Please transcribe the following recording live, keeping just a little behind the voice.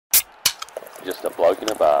Just a bloke in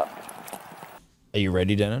a bar. Are you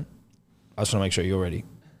ready, Denan? I just want to make sure you're ready.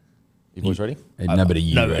 You boys ready? No, but are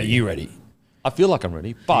you ready? I feel like I'm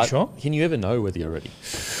ready, but sure? can you ever know whether you're ready?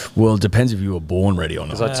 Well, it depends if you were born ready or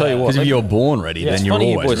not. Because I tell you what, because if you're born ready, then you're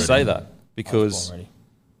funny always you boys ready. say that because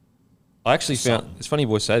I actually found it's funny you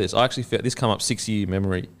boys say this. I actually found this come up 6-year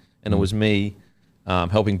memory, and it was me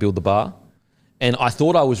helping build the bar, and I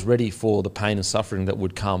thought I was ready for the pain and suffering that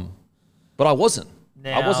would come, but I wasn't.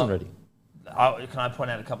 I wasn't ready. Can I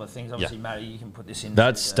point out a couple of things? Obviously, Matty, you can put this in.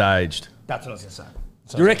 That's staged. That's what I was going to say.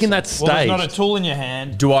 You reckon that's staged? Well, there's not a tool in your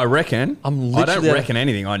hand. Do I reckon? I don't literally- reckon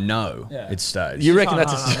anything. I know it's staged. You reckon No,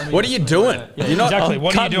 that's no, no, what are you doing? You're not exactly.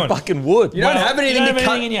 What are you doing? Fucking wood. You don't have anything to cut.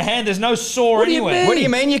 anything in your hand. There's no saw anywhere. What do you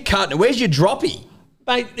mean you're cutting? Where's your droppy?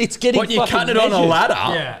 Mate, it's getting. What, you're cutting it on a ladder?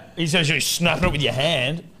 Yeah. He's actually snapping it with your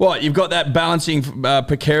hand. What, you've got that balancing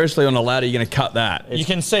precariously on a ladder, you're going to cut that? You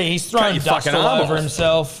can see he's throwing your dust fucking all arm over off.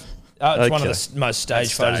 himself. It's one of Okay. the most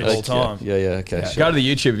staged photos of all time. Yeah, okay. Go to the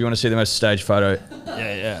YouTube if you want to see the most staged photo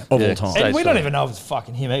Yeah. of all time. And we don't even know if it's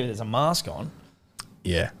fucking him. Maybe there's a mask on.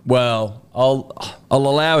 Yeah. Well, I'll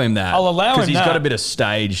allow him that. I'll allow him because he's that. got a bit of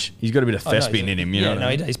stage. He's got a bit of thespian in him. You know what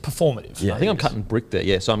I mean? He's performative. Yeah. I think I'm cutting brick there.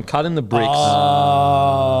 Yeah, so I'm cutting the bricks.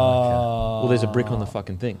 Well, there's a brick on the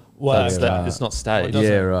fucking thing. Well, It's not staged.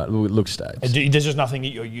 Yeah, right. It looks staged. There's just nothing that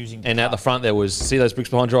you're using. And out the front there was, see those bricks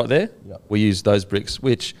behind you right there? Yep. We used those bricks,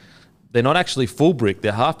 which they're not actually full brick.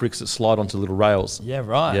 They're half bricks that slide onto little rails. Yeah,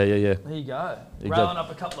 right. Yeah. There you go. you Railing go.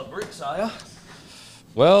 up a couple of bricks, are you?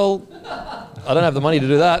 Well, I don't have the money to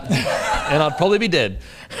do that, and I'd probably be dead.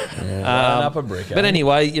 Up a brick. But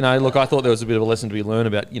anyway, look, I thought there was a bit of a lesson to be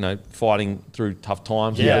learned about, fighting through tough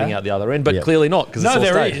times and getting out the other end, but clearly not, because it's all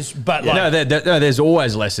there staged. is, but No, there's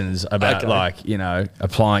always lessons about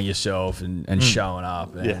applying yourself and showing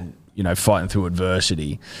up and fighting through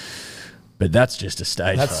adversity. But that's just a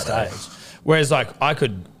stage. That's photo. staged. Whereas, I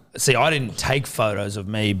didn't take photos of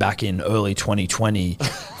me back in early 2020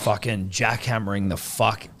 fucking jackhammering the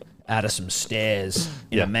fuck out of some stairs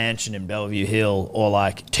in a mansion in Bellevue Hill,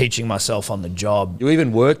 or teaching myself on the job. You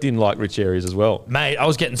even worked in rich areas as well. Mate, I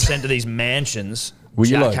was getting sent to these mansions, Were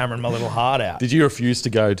you jackhammering my little heart out. Did you refuse to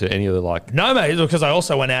go to any of the No, mate, because I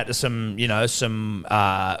also went out to some, some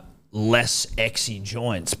less exy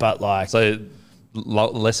joints, but So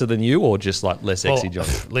lesser than you, or just less sexy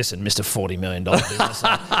jobs? Listen, Mr. $40 million business.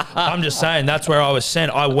 I'm just saying that's where I was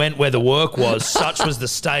sent. I went where the work was. Such was the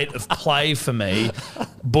state of play for me.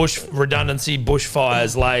 Bush redundancy,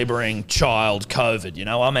 bushfires, labouring, child, COVID.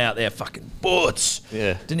 I'm out there fucking boots.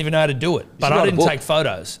 Yeah. Didn't even know how to do it. But I write a didn't book. take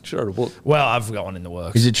photos. Should write a book. Well, I've got one in the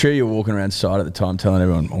works. Is it true you're walking around site at the time telling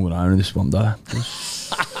everyone, I'm going to own this one day?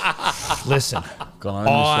 Listen, Gonna own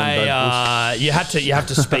this one day. you have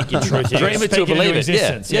to speak your truth. You Dream gotta it to speak believe it.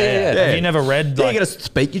 existence. Yeah. Have you never read You got to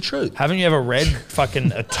speak your truth. Haven't you ever read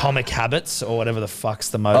fucking Atomic Habits or whatever the fuck's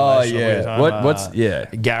the Oh, motivation? yeah.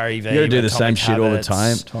 Gary V. You got to do the same Atomic shit all the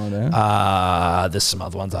Habits. time. There's some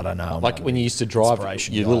other ones I don't know. Like when you used to drive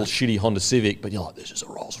Inspiration your guy. little shitty Honda Civic, but you're like, this is a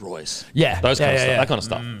Rolls Royce. Yeah. Those kind of Yeah, stuff. yeah. That kind of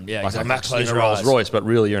stuff. Yeah, like exactly. I'm actually in a Close your Rolls eyes. Royce, but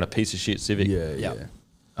really you're in a piece of shit Civic. Yeah.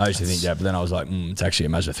 I used to think that, but then I was like, it's actually a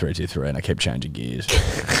Mazda 323, and I kept changing gears.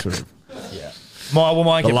 sort of, Mine the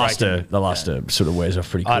kept breaking. luster sort of wears off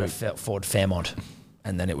pretty I had quick. a Ford Fairmont,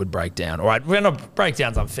 and then it would break down. All right, when a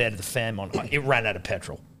breakdown's unfair to the Fairmont. It ran out of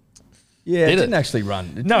petrol. Yeah, Did it it? didn't actually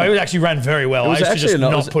run. No, it actually ran very well. I used to just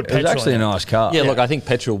not put petrol It was actually in a it. nice car. Yeah, look, I think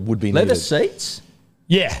petrol would be Leather needed. seats?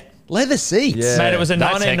 Yeah. Leather seats? Yeah. Mate, it was a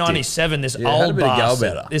That's 1997. This Yeah, it had a old bit of go bastard.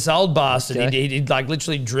 about it. This old bastard. Okay. He'd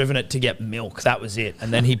literally driven it to get milk. That was it.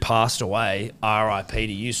 And then he passed away. R.I.P.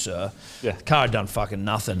 to you, sir. Yeah. The car had done fucking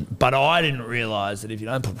nothing. But I didn't realise that if you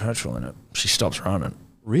don't put petrol in it, she stops running.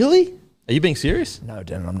 Really? Are you being serious? No,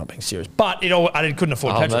 Dan, I'm not being serious. But couldn't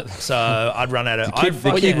afford Oh, petrol, mate. so I'd run out of.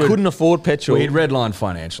 But you couldn't afford petrol. Well, he'd redline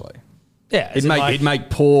financially. Yeah, He'd make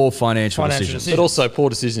poor financial decisions. But also poor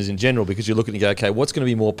decisions in general, because you're looking to go, okay, what's going to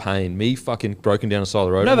be more pain? Me fucking broken down the side of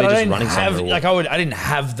the road, No, or me but I just didn't running have somewhere? I didn't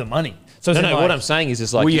have the money. So No, what I'm saying is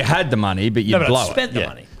it's like... Well, you had the money, but you'd No, but blow I spent it. the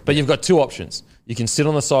money. But you've got two options. You can sit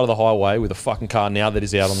on the side of the highway with a fucking car now that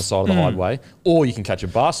is out on the side of the highway, or you can catch a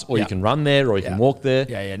bus, or you can run there, or you can walk there.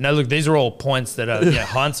 Yeah. No, look, these are all points that are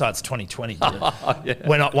hindsight's 2020.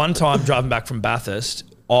 When one time driving back from Bathurst,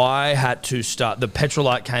 I had to start. The petrol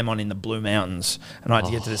light came on in the Blue Mountains, and I had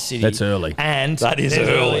to get to the city. That's early. And That is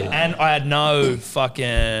early. And I had no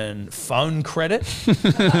fucking phone credit.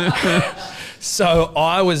 So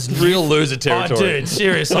I was Real loser territory. Oh, dude,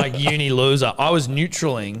 serious, uni loser. I was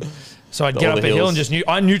neutraling. So I'd get All up the a hill hills. and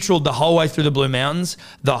I neutraled the whole way through the Blue Mountains,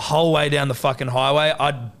 the whole way down the fucking highway.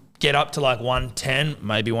 I'd get up to like 110,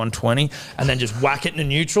 maybe 120, and then just whack it into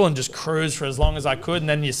neutral and just cruise for as long as I could. And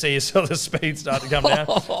then you see the speed start to come down.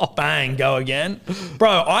 Bang, go again.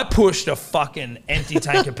 Bro, I pushed a fucking empty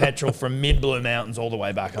tank of petrol from mid-Blue Mountains all the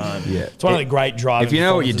way back home. Yeah. It's one of the great driving. If you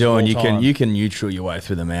know what you're doing, you can neutral your way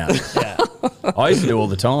through the mountains. Yeah. I used to do all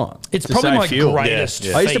the time. It's probably my greatest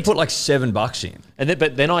feat. I used to put like $7 in.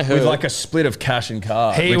 But then I heard with like a split of cash and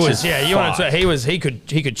card. He was, he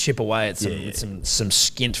could chip away at some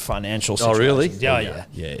skint financial situations. Oh, really?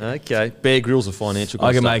 Yeah. Okay. Bear Grylls of financial.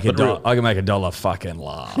 I can make a dollar fucking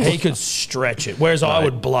laugh. He could stretch it, whereas I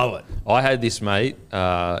would blow it. I had this mate,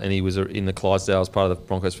 and he was in the Clydesdales, part of the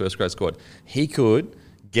Broncos first grade squad. He could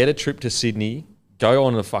get a trip to Sydney, go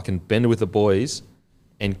on a fucking bender with the boys,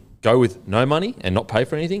 and go with no money and not pay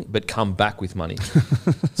for anything, but come back with money.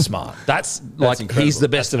 Smart. That's incredible. He's the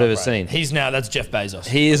best I've ever seen. That's Jeff Bezos.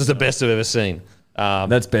 He is the best I've ever seen.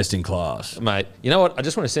 That's best in class. Mate, you know what? I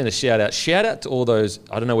just want to send a shout out. Shout out to all those,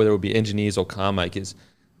 I don't know whether it would be engineers or car makers,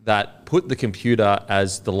 that put the computer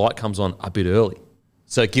as the light comes on a bit early.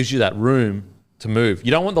 So it gives you that room to move.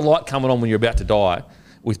 You don't want the light coming on when you're about to die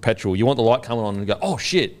with petrol. You want the light coming on and go, oh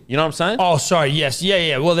shit. You know what I'm saying? Oh, sorry. Yes.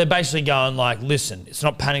 Yeah. Well, they're basically going like, listen, it's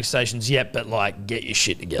not panic stations yet, but like, get your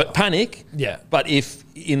shit together. But panic. Yeah. But if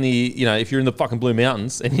if you're in the fucking Blue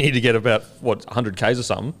Mountains and you need to get about 100 Ks or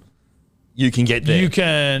something, you can get there. You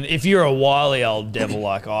can, if you're a wily old devil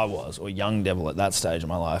like I was, or young devil at that stage of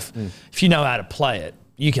my life, if you know how to play it,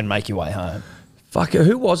 you can make your way home. Fuck,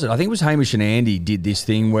 who was it? I think it was Hamish and Andy did this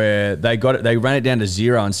thing where they ran it down to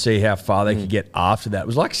 0 and see how far they could get after that. It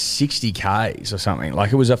was like 60 Ks or something.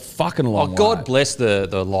 Like it was a fucking long way. God bless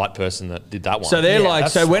the light person that did that one. So they're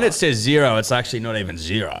when it says 0, it's actually not even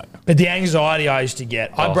 0. But the anxiety I used to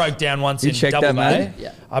get, I broke down once in Double Bay.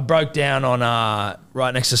 Yeah. I broke down on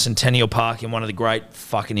right next to Centennial Park in one of the great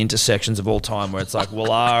fucking intersections of all time, where it's like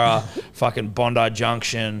Wallara, fucking Bondi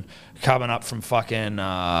Junction, coming up from fucking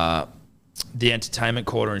the entertainment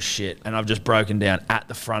quarter and shit, and I've just broken down at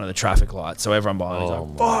the front of the traffic light, so everyone behind me is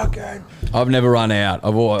like, fucking. I've never run out.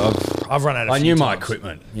 I've run out. I knew my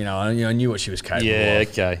equipment. I knew what she was capable of. Yeah,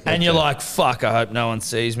 okay. And you're like, fuck, I hope no one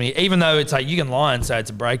sees me. Even though it's like, you can lie and say it's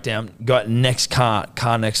a breakdown. Got next car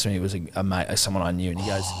next to me was a mate, someone I knew, and he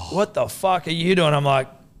goes, what the fuck are you doing? I'm like,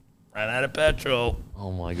 ran out of petrol.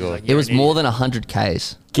 Oh my God. Like, it was more than 100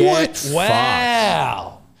 Ks.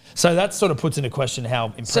 Wow. So that sort of puts into question how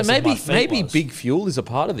impressive my feat was. Big fuel is a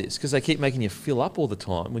part of this, because they keep making you fill up all the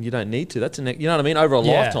time when you don't need to. That's you know what I mean? Over a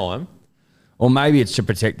lifetime. Or maybe it's to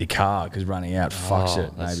protect the car, because running out fucks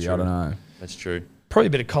it. Maybe, true. I don't know. That's true. Probably a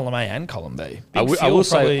bit of column A and column B. I will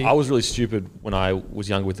say I was really stupid when I was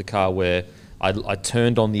younger with the car, where I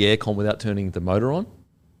turned on the aircon without turning the motor on.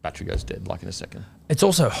 Battery goes dead like in a second. It's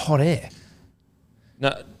also hot air.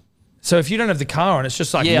 No. So if you don't have the car on, it's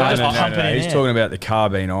just like no. He's talking about the car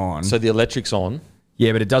being on. So the electric's on.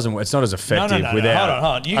 Yeah, but it doesn't. It's not as effective without. Hold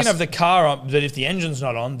on. You can have the car on, but if the engine's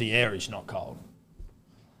not on, the air is not cold.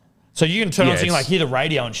 So you can turn on something like hear the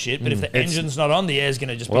radio and shit, but if the engine's not on, the air's going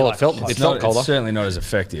to just be like... it felt colder. It's certainly not as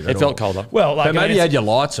effective It felt colder. Well, like, but maybe you had your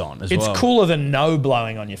lights on as well. It's cooler than no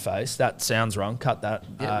blowing on your face. That sounds wrong. Cut that.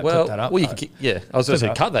 Clip that up. Well, you can I was going to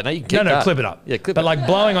say cut that. No, you can keep that. Clip it up. Yeah, clip it. But like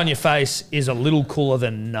blowing on your face is a little cooler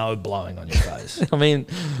than no blowing on your face. I mean,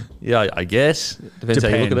 yeah, I guess. Depends how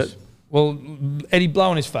you look at it. Well, Eddie,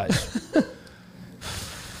 blow on his face.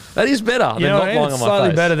 That is better than not blowing on my face. It's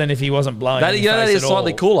slightly better than if he wasn't blowing on your face that is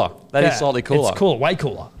slightly cooler. That is slightly cooler. It's cool, way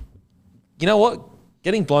cooler. You know what?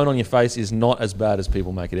 Getting blown on your face is not as bad as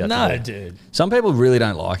people make it out to be. No, dude. Some people really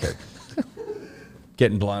don't like it.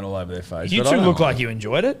 Getting blown all over their face. You two look like you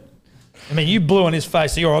enjoyed it. I mean, you blew on his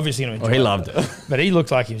face, so you're obviously going to enjoy it. He loved it. But he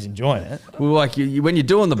looked like he was enjoying it. Well, like when you're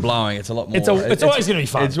doing the blowing, it's a lot more... It's always going to be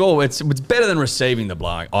fun. It's better than receiving the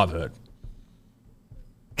blowing, I've heard.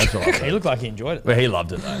 That's what I've heard. He looked like he enjoyed it. Well, he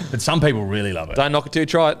loved it, though. But some people really love it. Don't knock it till you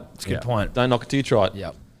try it. That's a good point. Don't knock it till you try it.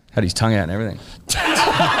 Yep. Had his tongue out and everything.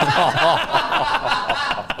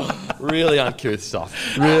 Really uncouth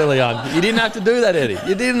stuff. Really You didn't have to do that, Eddie.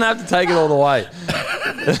 You didn't have to take it all the way.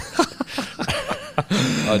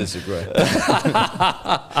 I disagree.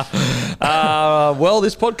 Well,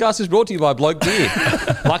 this podcast is brought to you by Bloke Beer.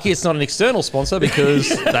 Lucky it's not an external sponsor, because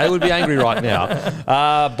they would be angry right now.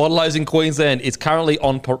 Bottle-O's in Queensland. It's currently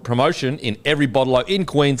on promotion in every Bottle-O in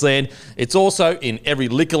Queensland. It's also in every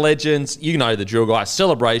Liquor Legends. You know the drill, guys.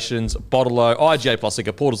 Celebrations, Bottle-O, IGA Plus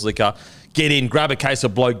Liquor, Porter's Liquor. Get in, grab a case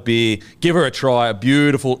of Bloke beer, give her a try, a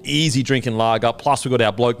beautiful, easy drinking lager. Plus, we've got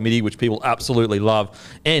our Bloke Midi, which people absolutely love.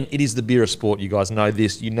 And it is the beer of sport. You guys know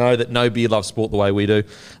this. You know that no beer loves sport the way we do.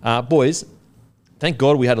 Boys, thank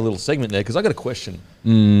God we had a little segment there because I got a question.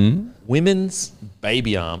 Women's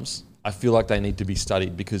baby arms, I feel like they need to be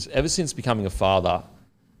studied because ever since becoming a father,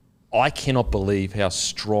 I cannot believe how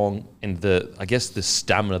strong and the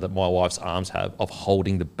stamina that my wife's arms have of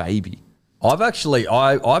holding the baby. I've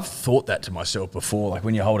thought that to myself before. Like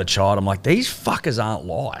when you hold a child, I'm like, these fuckers aren't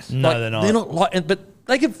light. No, like, they're not. They're not light, but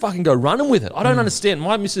they can fucking go running with it. I don't understand.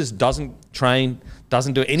 My missus doesn't train,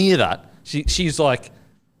 doesn't do any of that. She's like,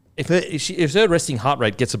 if her resting heart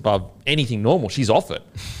rate gets above anything normal, she's off it.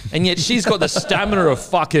 And yet she's got the stamina of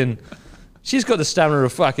fucking,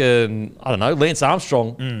 I don't know, Lance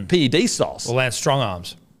Armstrong, PED styles. Well, Lance Strong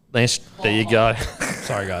Arms. Lance, there you go.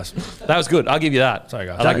 Sorry, guys. That was good. I'll give you that. Sorry,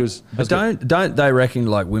 guys. I think But don't they reckon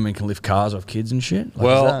like women can lift cars off kids and shit? Like,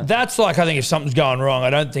 Well, That's like, I think if something's going wrong, I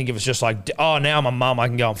don't think if it's just like, oh, now I'm a mum, I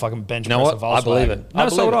can go and fucking bench press a what? Volkswagen. I believe it. No, I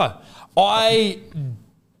so believe would I.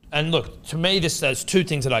 And look, to me, there's two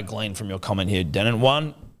things that I glean from your comment here, Denan.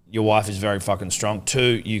 One, your wife is very fucking strong.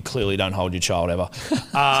 Two, you clearly don't hold your child ever.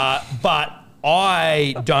 But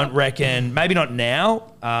I don't reckon, maybe not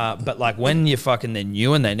now, but like when you're fucking they're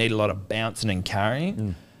new and they need a lot of bouncing and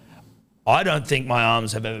carrying, I don't think my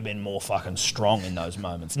arms have ever been more fucking strong in those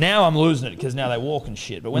moments. Now I'm losing it because now they walk and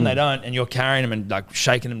shit. But when they don't and you're carrying them and like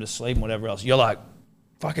shaking them to sleep and whatever else, you're like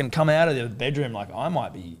fucking come out of the bedroom like I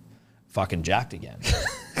might be fucking jacked again.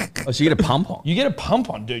 Oh, so you get a pump on? You get a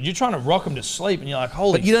pump on, dude. You're trying to rock them to sleep and you're like,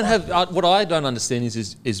 holy But you don't fuck. have, what I don't understand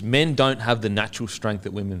is men don't have the natural strength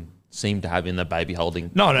that women seem to have in the baby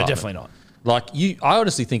holding. No, department. definitely not. Like I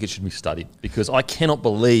honestly think it should be studied because I cannot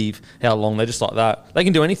believe how long they're just like that. They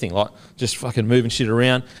can do anything, like just fucking moving shit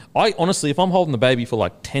around. I honestly, if I'm holding the baby for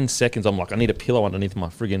like 10 seconds, I'm like, I need a pillow underneath my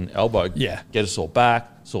friggin' elbow. Yeah. Get a sore back,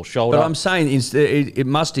 sore shoulder. But I'm saying it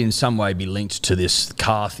must in some way be linked to this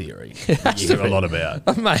car theory that you hear a lot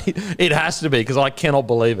about. Mate, it has to be because I cannot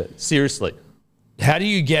believe it. Seriously. How do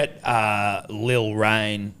you get Lil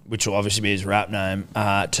Rain, which will obviously be his rap name,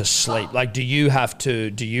 to sleep? Like, do you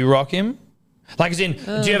rock him? Like, as in,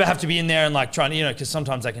 do you ever have to be in there and like trying to, because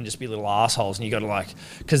sometimes they can just be little assholes and you got to like,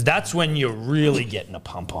 because that's when you're really getting a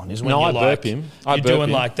pump on. Is when No, you're I like, burp him. You're doing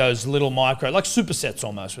him. like those little micro, like supersets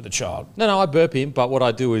almost with a child. No, I burp him, but what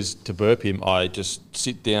I do is to burp him, I just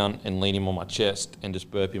sit down and lean him on my chest and just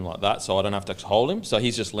burp him like that so I don't have to hold him. So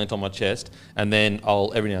he's just leant on my chest and then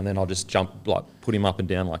every now and then I'll just jump, like put him up and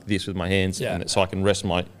down like this with my hands so I can rest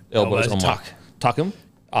my elbows on tuck him,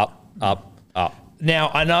 up.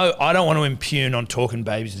 Now, I know I don't want to impugn on talking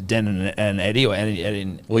babies to Denan and Eddy or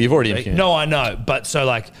Eddy. Well, you've already impugned. No, I know. But so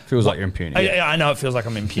like... Feels like you're impugning. I know it feels like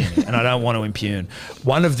I'm impugning and I don't want to impugn.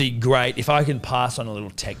 One of the great... If I can pass on a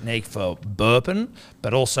little technique for burping,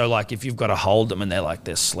 but also like if you've got to hold them and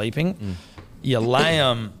they're sleeping, you lay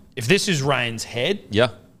them... If this is Rain's head... Yeah.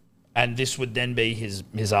 And this would then be his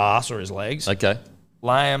ass or his legs. Okay.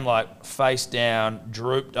 Lay them like face down,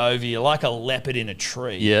 drooped over you like a leopard in a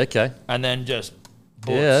tree. Yeah, okay. And then just...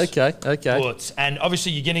 Butts. Yeah, okay. Butts. And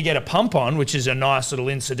obviously you're going to get a pump on, which is a nice little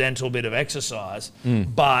incidental bit of exercise,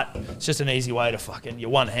 but it's just an easy way to fucking, you're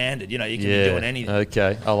one-handed, you can be doing anything.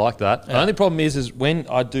 Okay, I like that. The only problem is when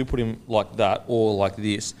I do put him like that or like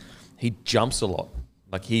this, he jumps a lot.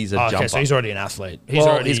 Like he's a jumper. Okay, so he's already an athlete.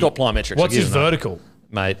 He's got plyometrics. What's his vertical?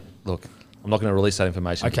 Mate, look, I'm not going to release that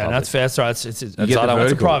information. Okay, that's fair. That's right. It's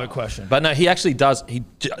a private question. But no, he actually does. He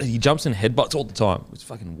jumps in headbutts all the time. It's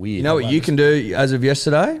fucking weird. You know what you can do as of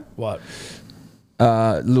yesterday? What?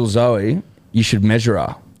 Little Zoe, you should measure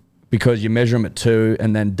her because you measure them at 2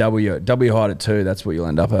 and then double height at 2. That's what you'll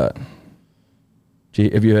end up at.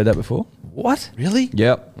 Have you heard that before? What? Really?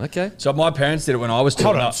 Yep. Okay. So my parents did it when I was 2.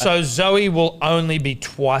 Hold on. So Zoe will only be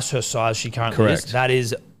twice her size she currently is? Correct. That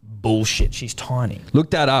is bullshit. She's tiny.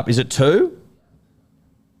 Look that up. Is it 2?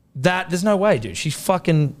 There's no way, dude. She's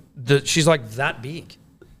fucking... she's like that big.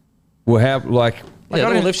 Well, how like... Yeah,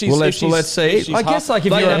 let's see. I guess like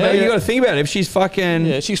if you got to think about it. If she's fucking...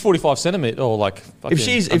 Yeah, she's 45 centimetre or like fucking if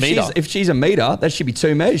she's a metre, that should be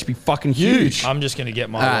 2 metres. She'd be fucking huge. I'm just going to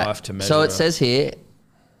get my wife to measure So it her. says here,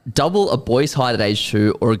 double a boy's height at age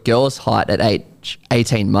 2 or a girl's height at age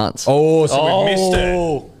 18 months. Oh, so we missed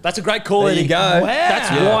it. That's a great call, There Eddie. you go. Wow. That's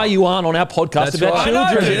why you aren't on our podcast That's about right. children. I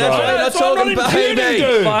know, dude. bro. That's why I'm talking not impugning, baby.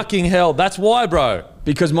 dude. Fucking hell. That's why, bro.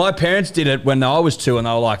 Because my parents did it when I was 2 and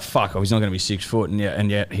they were like, fuck, he's not going to be 6 foot. And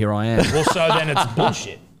yet here I am. Well, so then it's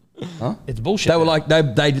bullshit. Huh? It's bullshit. They were like, they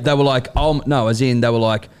were like, oh, no, as in, they were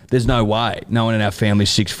like, there's no way. No one in our family's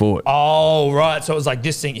 6 foot. Oh, right. So it was like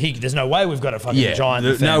this thing. There's no way we've got a fucking giant.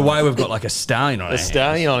 in the no family. way we've got like a stallion on our A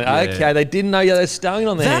stallion on it. hands. Okay, they didn't know you had a stallion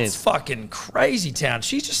on their That's hands. fucking crazy town.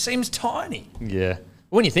 She just seems tiny. Yeah.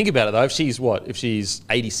 When you think about it, though, if she's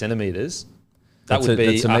 80 centimetres, that That's would be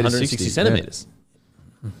that's a metre 160 60, centimetres.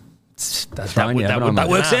 Thrown you, haven't I, mate? that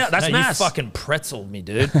works out. That's no, mass. You fucking pretzeled me,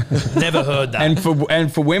 dude. Never heard that.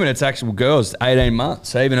 And for women, it's actual girls, 18 months,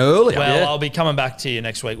 so even earlier. Well, I'll be coming back to you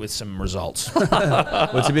next week with some results. Well,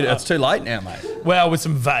 it's too late now, mate. Well, with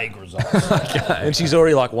some vague results. And she's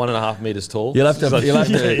already like 1.5 meters tall. You'll have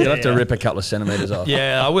to rip a couple of centimeters off.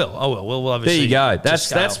 Yeah, I will. We'll obviously. There you go.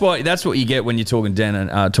 That's what you get when you're talking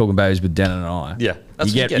talking babies with Denan and I. Yeah,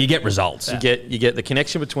 that's you what get results. You get the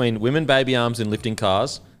connection between women, baby arms, and lifting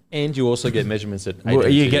cars, and you also get measurements at. Well,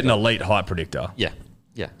 you get an elite height predictor. Yeah.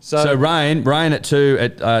 So Rain at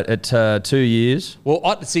 2 years. Well,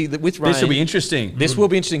 I see that with Rain. This will be interesting. This will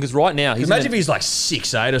be interesting because right now Imagine if he's like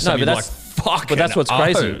 6'8" or something. but like fucking. But that's what's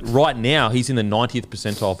crazy. oath. Right now, he's in the 90th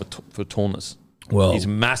percentile for tallness. Well, he's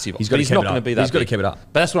massive. He's but he's not going to be that. He's got to big. keep it up.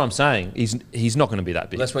 But that's what I'm saying. He's not going to be that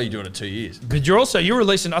big. That's why you're doing it 2 years. But you're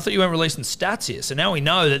releasing. I thought you weren't releasing stats here. So now we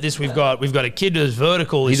know that we've got a kid who's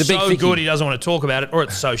vertical. He's a big so thicky. good he doesn't want to talk about it, or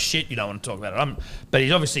it's so shit you don't want to talk about it. But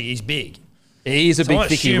he's big. He is a So big I'm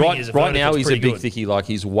thicky. assuming he's a Right now, vertical, he's a pretty big good. thicky. Like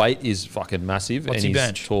his weight is fucking massive, What's and he he's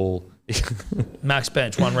bench? tall. Max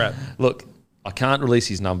bench, 1 rep. Look, I can't release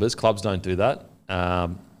his numbers. Clubs don't do that.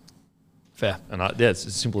 Fair. And it's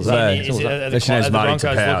as simple as So- that. Is Simple it- as that. are the Especially as Marty Broncos Tapau,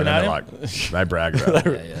 looking then at they're him? like, they brag about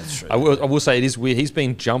it. Yeah, that's true. I will say it is weird. He's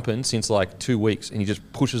been jumping since like 2 weeks, and he just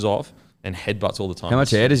pushes off and headbutts all the time. How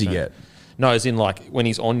much air does he get? No, as in like when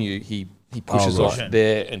he's on you, he pushes right. off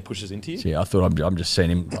there and pushes into you. Yeah, I thought I'm just seeing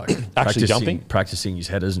him like practicing his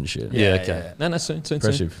headers and shit. Yeah, Yeah, okay. yeah. No, soon.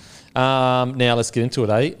 Impressive. Now let's get into it,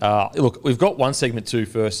 eh? Look, we've got one segment two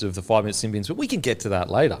first of the 5-minute sin bins, but we can get to that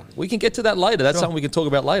later. That's something we can talk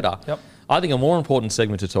about later. Yep. I think a more important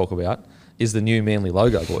segment to talk about is the new Manly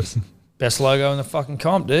logo, boys. Best logo in the fucking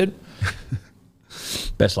comp, dude.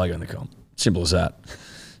 Best logo in the comp. Simple as that.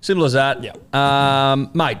 Simple as that. Yeah.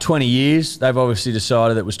 Mate, 20 years. They've obviously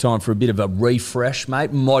decided it was time for a bit of a refresh,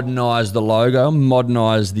 mate. Modernise the logo,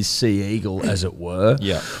 modernise the sea eagle, as it were.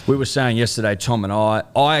 Yeah. We were saying yesterday, Tom and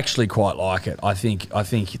I actually quite like it. I think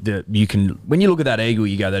that you can, when you look at that eagle,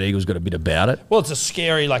 you go, that eagle's got a bit about it. Well, it's a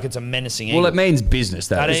scary, it's a menacing eagle. Well, it means business,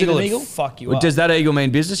 that Is eagle it an would eagle? fuck you Well, up. does that eagle mean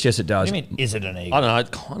business? Yes, it does. What do you mean, is it an eagle? I don't know. It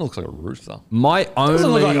kind of looks like a rooster. My Doesn't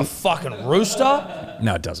only... look like a fucking rooster.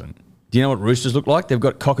 No, it doesn't. Do you know what roosters look like? They've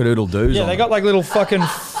got cockadoodle-doos Yeah, on they them. got little fucking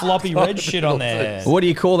floppy red shit on there. What do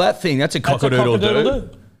you call that thing? That's a That's a cockadoodle-doo.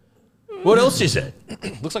 cock-a-doodle-doo. What else is it?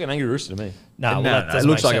 Looks like an angry rooster to me. No, It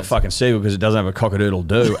looks like a fucking seagull because it doesn't have a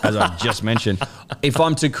cock-a-doodle-doo, as I just mentioned. If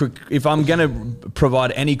I'm going to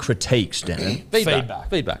provide any critiques, Denan,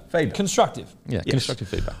 Feedback. Constructive. Yeah, constructive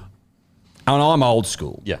feedback. and I'm old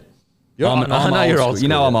school. Yeah. I'm old school. You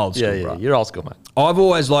know I'm old school, Yeah, bro. you're old school, mate. I've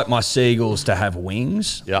always liked my seagulls to have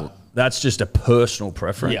wings. Yeah. That's just a personal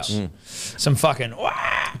preference. Yeah. Some fucking,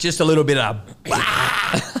 Just a little bit of,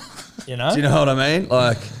 you know? do you know what I mean?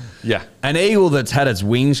 Like, Yeah. an eagle that's had its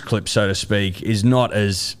wings clipped, so to speak, is not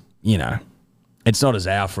as, it's not as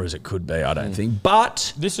alpha as it could be, I don't think.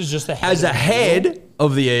 But This is just the head. as of a the head eagle.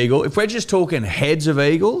 of the eagle, if we're just talking heads of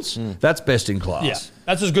eagles, that's best in class. Yeah,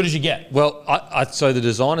 that's as good as you get. Well, so the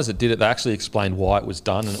designers that did it, they actually explained why it was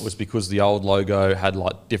done, and it was because the old logo had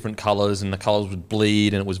like different colours, and the colours would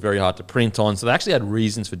bleed, and it was very hard to print on. So they actually had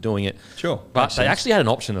reasons for doing it. Sure. But Makes they sense. actually had an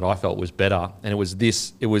option that I felt was better, and it was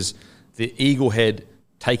this. It was the eagle head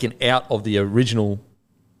taken out of the original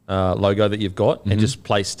logo that you've got and just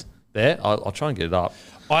placed there. I'll try and get it up.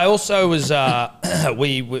 I also was,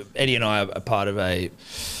 Eddie and I are part of a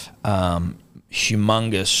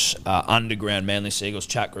humongous underground Manly Seagulls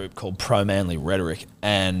chat group called Pro Manly Rhetoric,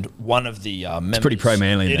 and one of the members... pretty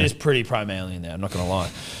pro-manly in It there. is pretty pro-manly in there, I'm not going to lie.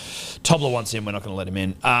 Tobler wants in, we're not going to let him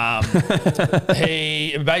in.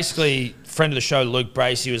 He basically, friend of the show, Luke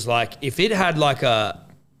Brace, he was like, if it had like a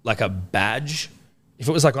badge, if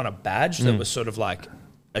it was like on a badge that was sort of like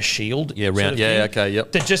a shield. Yeah, sort round. of Yeah, thing, okay,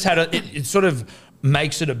 yep. That just had it sort of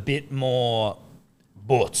makes it a bit more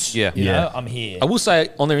butts. Yeah. You Yeah. know, I'm here. I will say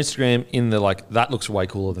on their Instagram, that looks way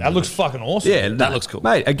cooler than That looks fucking awesome. Yeah, That looks cool.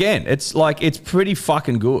 Mate, again, it's pretty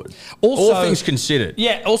fucking good. Also- all things considered.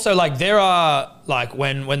 Yeah, also like there are like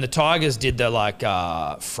when the Tigers did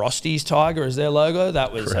the Frosty's Tiger as their logo,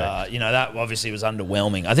 that was that obviously was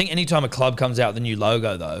underwhelming. I think anytime a club comes out with a new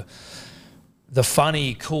logo though, the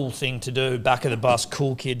funny, cool thing to do, back of the bus,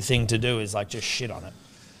 cool kid thing to do is like just shit on it.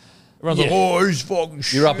 Everyone's like, oh, he's fucking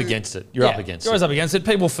shit. You're up against it. You're always up against it.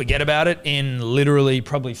 People forget about it in literally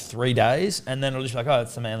probably 3 days, and then it'll just be like, oh,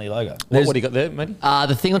 it's the Manly logo. What do you got there, matey?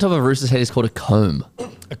 The thing on top of a rooster's head is called a comb.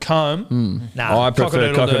 A comb? Nah, I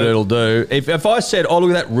prefer cock-a-doodle-doo. If I said, oh,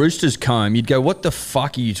 look at that rooster's comb, you'd go, what the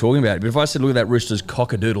fuck are you talking about? But if I said, look at that rooster's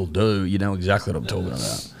cock-a-doodle-doo, you know exactly what I'm talking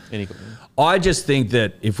about. I just think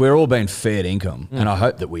that if we're all being fair income, and I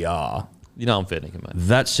hope that we are, You know I'm fair income, mate.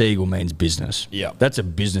 that seagull means business. Yeah. That's a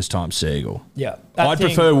business time seagull. Yeah. I'd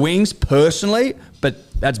prefer wings personally, but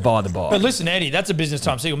that's by the by. But listen, Eddie, that's a business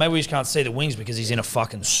time seagull. Maybe we just can't see the wings because he's in a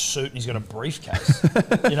fucking suit and he's got a briefcase.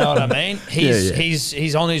 You know what I mean?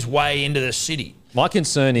 He's on his way into the city. My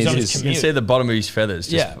concern is you can see the bottom of his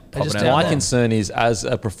feathers. my concern is, as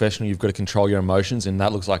a professional, you've got to control your emotions, and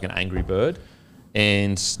that looks like an angry bird.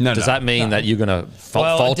 And does that mean that you're going to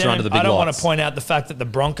falter under the big lights? I don't want to point out the fact that the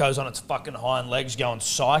Bronco's on its fucking hind legs going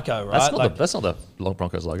psycho, right? That's not the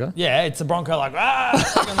Broncos logo. Yeah, it's a Bronco like,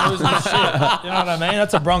 fucking losing his shit. You know what I mean?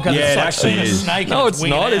 That's a Bronco that's like actually seen a is. snake No, and it's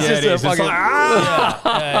not. It's just a fucking...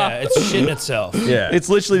 it's shitting itself. Yeah. It's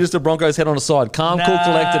literally just a Broncos head on the side. Calm, cool,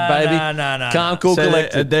 collected, baby. Calm, cool,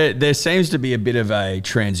 collected. There seems to be a bit of a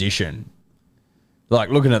transition. Like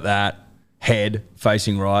looking at that, head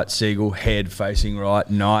facing right, seagull, head facing right,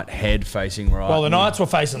 knight, head facing right. Well, the Knights were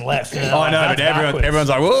facing left. I know, but everyone's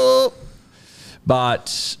like, whoa.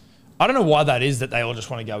 But I don't know why that is that they all just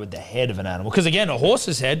want to go with the head of an animal. Because again, a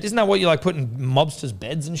horse's head, isn't that what you like putting mobsters'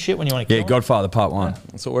 beds and shit when you want to kill them? Godfather Part 1.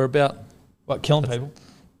 That's what we're about. What, killing people?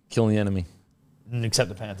 Killing the enemy. Except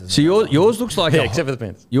the Panthers. So yours looks like except for the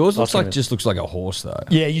Panthers. Yours looks like a horse though.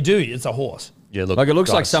 Yeah, you do. It's a horse. Yeah, look. Like it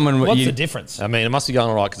looks like someone. What's the difference? I mean, it must be going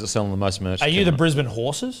all right because it's selling the most merch. Are you the Brisbane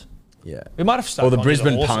Horses? Yeah. We might have stuck Or the on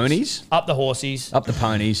Brisbane horses. Ponies? Up the horsies. Up the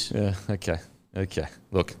ponies. Yeah. Okay.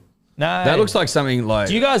 Look, No. That looks like something like.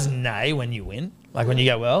 Do you guys neigh when you win? Like when you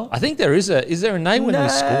go well? I think there is there a name when we No.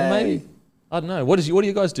 score? Maybe. I don't know. What do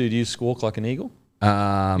you guys do? Do you squawk like an eagle?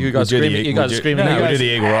 You guys scream. You guys scream. No, we do the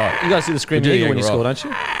eagle right. You guys do the screaming eagle when you score, don't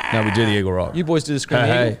you? No, we do the eagle right. You boys do the screaming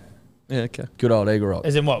Hey. eagle. Yeah. Okay. Good old eagle right.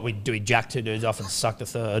 As in what? Do we jack two dudes off and suck the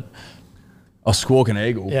third? I'll squawk an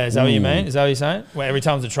eagle. Yeah, is that what you mean? Is that what you're saying? Well, every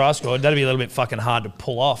time there's a try scored, that'd be a little bit fucking hard to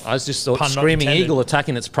pull off. I was just thought Pun not screaming intended. eagle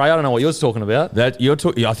attacking its prey. I don't know what you're talking about. That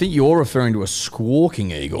I think you're referring to a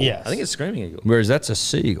squawking eagle. Yes. I think it's screaming eagle. Whereas that's a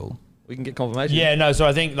seagull. We can get confirmation. Yeah, no. So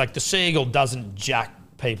I think like the seagull doesn't jack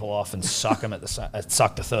people off and suck them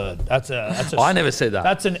suck the third. That's a. I never said that.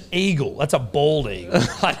 That's an eagle. That's a bald eagle.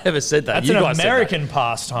 I never said that. That's You an guys said that. American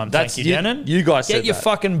pastime. That's- Thank you, you- Denan. you guys get said your that.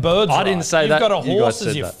 fucking birds. I didn't say You've that. got a You guys horse said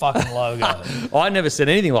as your that. fucking logo. I never said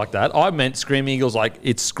anything like that. I meant screaming eagles like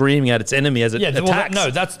it's screaming at its enemy as it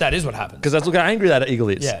attacks. That is what happens. Because that's look how angry that eagle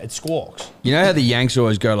is. Yeah, it squawks. You know how the Yanks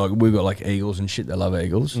always go like, we've got like eagles and shit. They love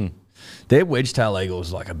eagles. Their wedge-tail eagle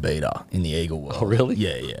is like a beater in the eagle world. Oh, really?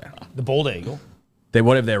 Yeah. The bald eagle. They're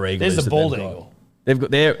whatever their eagle There's is. the that they've bald got. eagle. They've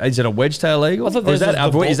got their. Is it a wedge-tail eagle? I thought Or is there's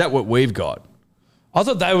that, the is that what we've got? I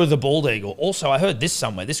thought they were the bald eagle. Also, I heard this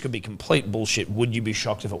somewhere. This could be complete bullshit. Would you be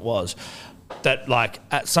shocked if it was? That like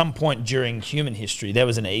at some point during human history, there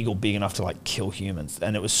was an eagle big enough to like kill humans,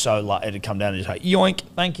 and it was so like it had come down and just like yoink,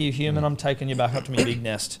 thank you, human. I'm taking you back up to my big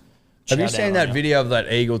nest. Have you Chow down seen on that you. video of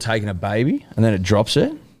that eagle taking a baby and then it drops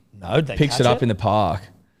it? No, they Picks catch it up in the park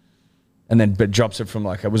and then but drops it from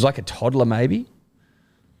like, it was like a toddler maybe.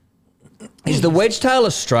 Is the wedge-tail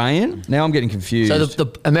Australian? Now I'm getting confused. So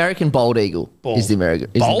the American bald eagle is the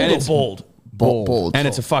American. Is Bald the, or bald? bald. And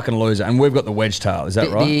it's a fucking loser. And we've got the wedge-tail. Is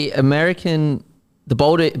that right? The American, the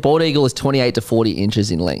bald eagle is 28 to 40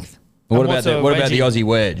 inches in length. what And about what's the a what about the wedgie? Aussie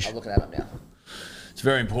wedge? I'm looking that up now. It's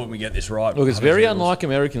very important we get this right. Look, it's very unlike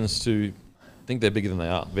Americans to think they're bigger than they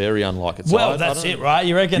are. Very unlike. It's Well, I that's don't it, know. right?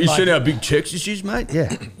 You reckon? You Like, seen how big Texas is, mate?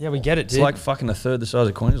 Yeah. yeah, we get it, It's dude. like fucking a third the size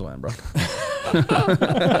of Queensland, bro.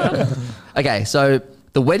 Okay, so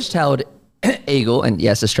the wedge-tailed eagle, and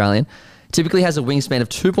yes, Australian, typically has a wingspan of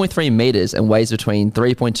 2.3 meters and weighs between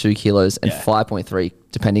 3.2 kilos and 5.3,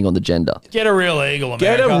 depending on the gender. get a real eagle, America.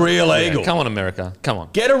 Get a real Yeah, eagle. come on, America. Come on.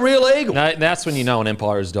 Get a real eagle. No, that's when you know an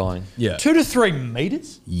empire is dying. Yeah. 2 to 3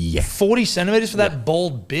 meters. Yeah. 40 centimeters for that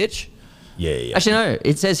bald bitch. Yeah. Actually, no,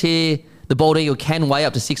 it says here the bald eagle can weigh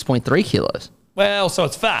up to 6.3 kilos. Well, so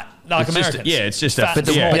it's fat, like It's just- Americans. yeah, it's just a- fat but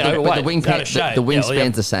the- small. yeah, But the Without a wingspan's shave. the Yeah, wingspan's yeah.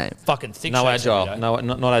 the same. Fucking thick. No shapes every agile. day.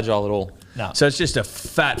 No, not agile at all. No. So it's just a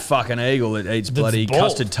fat fucking eagle that eats It's bloody bald.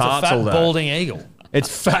 custard It's tarts a fat, all day. balding eagle. It's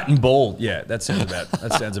fat and bald. Yeah, that sounds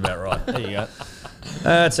about right. There you go.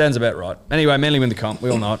 That sounds about right. Anyway, Manly win the comp. We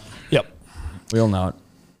all know it. Yep. We all know it.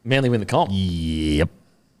 Manly win the comp. Yep.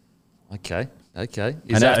 Okay. Is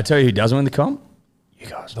And I that tell you who doesn't win the comp? You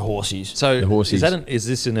guys. The horsies. so? the horsies. Is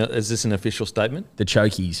this an official statement? The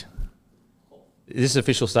chokies. Is this an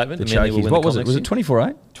official statement? The that Manly will chokies. win What the was comp it? Was next it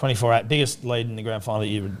year? 24-8? 24-8. Biggest lead in the grand final that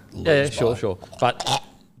you would lose Yeah, by. sure.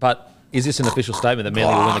 But is this an official statement that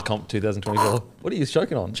Manly will win the comp 2024? What are you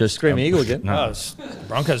choking on? Just, Screaming eagle again. no. Oh, it's-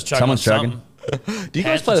 Broncos choking Someone's on choking. something. Do you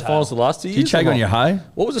guys play the finals the last 2 years? Did you choke or on your not? hay?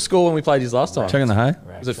 What was the score when we played you last time? Choke on the hay?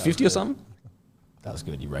 Was it 50 or something? That was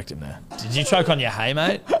good. You wrecked him there. Did you choke on your hay,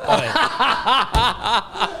 mate?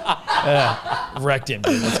 Yeah, wrecked him,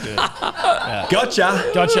 dude. That's good. Yeah.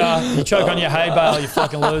 Gotcha. You choke on your hay bale, you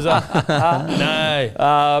fucking loser.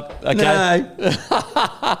 No. Okay.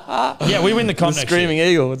 No. Yeah, we win the comp next Screaming year.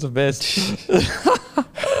 Eagle. It's the best.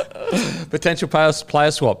 Potential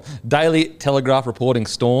player swap. Daily Telegraph reporting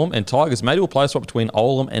Storm and Tigers may do a player swap between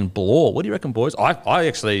Olam and Blore. What do you reckon, boys? I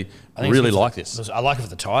actually really like this. I like it for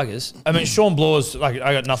the Tigers. I mean, Sean Blore's like,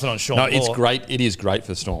 I got nothing on Sean Bloore. No, it's great. It is great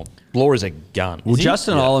for Storm. Blore is a gun. Well,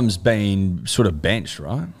 Justin Olam's been sort of benched,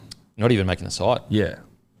 right? Not even making the side. Yeah.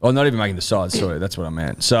 Oh, not even making the side. Sorry, that's what I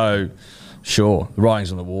meant. So, sure, the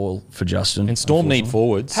writing's on the wall for Justin. And Storm need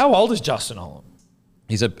forwards. How old is Justin Olam?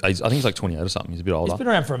 I think he's like 28 or something. He's a bit older. He's been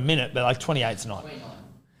around for a minute, but like 28's not.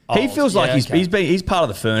 He feels like he's part of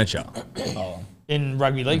the furniture. In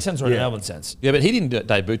rugby league sense or in Melbourne sense? Yeah, but he didn't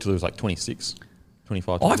debut till he was like 26,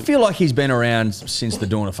 25. I feel like he's been around since the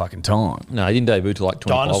dawn of fucking time. No, he didn't debut till like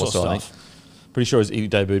 25 Dinosaur or so, I think. stuff. Pretty sure he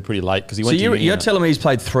debuted pretty late because he went So to uni. you're telling me he's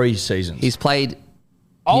played 3 seasons? He's played. He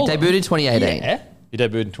Olam? debuted in 2018. Yeah. He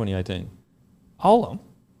debuted in 2018. Olam?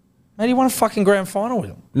 Mate, he won a fucking grand final with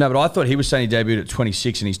him. No, but I thought he was saying he debuted at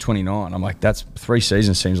 26 and he's 29. I'm like, that's 3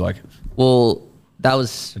 seasons seems like. Well, that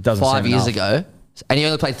was doesn't 5 seem years enough. ago, and he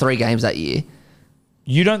only played 3 games that year.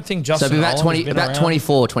 You don't think Justin So about Olam's been about around?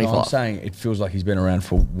 24, I'm 25. saying it feels like he's been around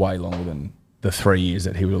for way longer than the 3 years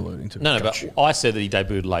that he was alluding to. No, but I said that he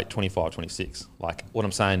debuted late 25, 26. Like, what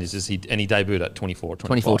I'm saying is he debuted at 24, 25.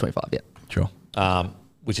 24, 25, yeah. Sure.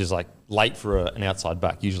 Which is like late for an outside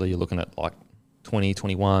back. Usually you're looking at like 20,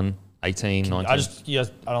 21, 18, 19. I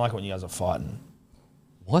don't like when you guys are fighting.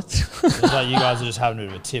 What? It's like you guys are just having a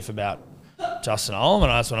bit of a tiff about Justin Olam,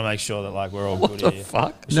 and I just want to make sure that like we're all good the here.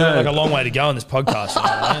 fuck? It's sort of like a long way to go in this podcast. You know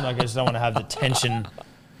what I mean? Like I just don't want to have the tension.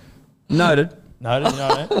 Noted. Noted, you know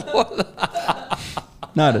what I mean?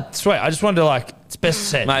 Noted. Sweet. I just wanted to like, it's best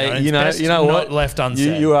said. Mate, you know you know what? Not left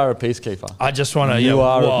unsaid. You are a peacekeeper. I just want to. You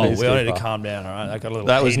are a whoa, we all peacekeeper. need to calm down. All right, I got a little.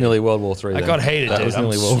 That was heated. nearly World War III. I got heated, That dude. was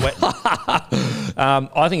nearly I'm World sweating.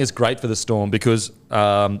 I think it's great for the Storm because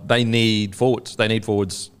they need forwards. They need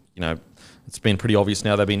forwards. You know, it's been pretty obvious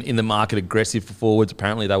now. They've been in the market aggressive for forwards.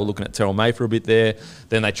 Apparently, they were looking at Terrell May for a bit there.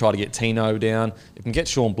 Then they tried to get Tino down. You can get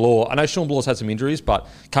Sean Blore. I know Sean Blore's had some injuries, but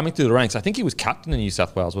coming through the ranks, I think he was captain in New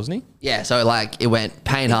South Wales, wasn't he? Yeah, so like it went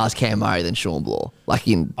Payne Haas, Cam Murray, then Sean Bloor, like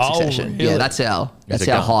in succession. really? Yeah, that's how He's a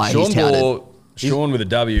gun. high he's Sean touted. Bloor, Sean with a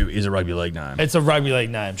W is a rugby league name. It's a rugby league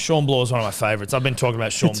name. Sean Bloor is one of my favourites. I've been talking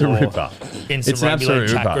about Sean It's a Bloor ripper. in some It's an rugby league absolute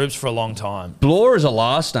chat ripper. groups for a long time. Bloor is a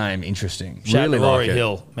last name. Interesting. Shout Really out to Rory like it.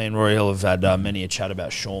 Hill. Me and Rory Hill have had many a chat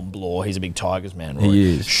about Sean Bloor. He's a big Tigers man. Rory.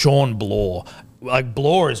 He is. Sean Bloor. Like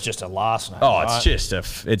Bloor is just a last name. Oh, right? it's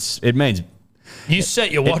just it means You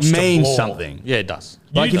set your watch it to means Bloor. something. Yeah, it does.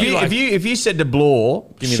 Like if you said to Bloor,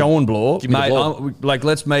 Sean Bloor, give me the mate, Bloor. like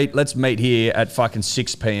let's meet here at fucking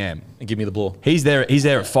 6 p.m. And give me the Blore. He's there at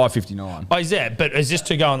 5:59. Oh, he's there. But is this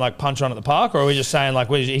to go and like punch on at the park, or are we just saying like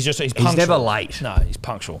he's punctual? He's never late. No, he's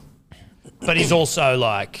punctual. But he's also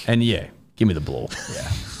like And yeah, give me the Bloor.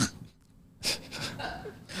 Yeah.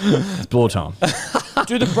 It's Bloor time. not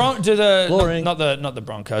the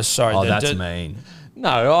Broncos. Sorry, Oh, that's mean.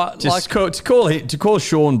 No, Just to call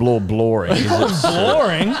Sean Bloor Bloring.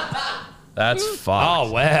 Blooring. That's fucked.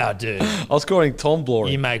 Oh wow, dude! I was calling Tom Blore.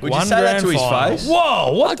 You make Would you one say that grand to his final. face?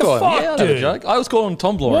 Whoa! What the fuck, dude? Joke. I was calling him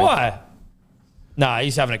Tom Blore. Why? Nah,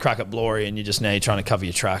 he's having a crack at Blory, and you're trying to cover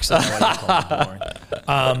your tracks. That's why you're calling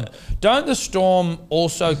him Blory. Don't the Storm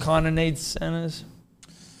also kind of need centers?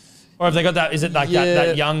 Or have they got that? Is it like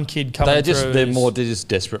that young kid coming through? They're just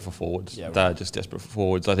desperate for forwards. Yeah, right. They're just desperate for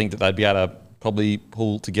forwards. I think that they'd be able to probably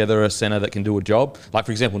pull together a centre that can do a job. Like,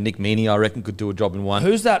 for example, Nick Meaney, I reckon, could do a job in one.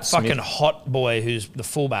 Who's that Smith. fucking hot boy who's the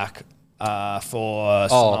fullback for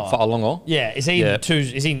Samoa? For Alongo? Yeah, is he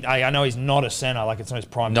Is he? I know he's not a centre. Like it's not his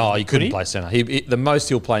prime. No, he couldn't Could play centre. The most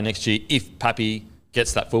he'll play next year, if Pappy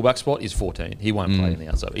gets that fullback spot, is 14. He won't play in the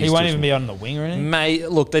outside. He won't even be on the wing or anything. Mate,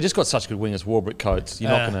 look, they just got such good wingers. Warbrick, Coates.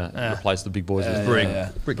 You're not going to replace the big boys with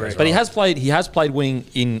Brick. But he has played wing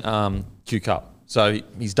in Q Cup, so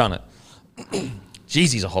he's done it.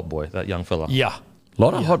 Jeez, he's a hot boy, that young fella. Yeah. A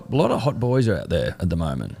lot of hot boys are out there at the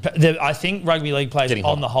moment. I think rugby league players Getting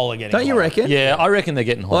on hot. the whole are getting Don't you hot. reckon? Yeah, I reckon they're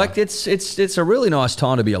getting hot. Like it's a really nice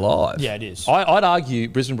time to be alive. Yeah, it is. I'd argue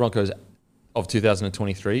Brisbane Broncos of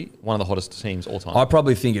 2023, one of the hottest teams all time. I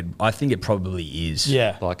probably think it. I think it probably is.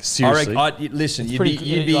 Yeah. Like, seriously. Listen, pretty-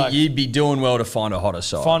 you'd be doing well to find a hotter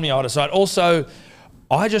side. Find me a hotter side. Also,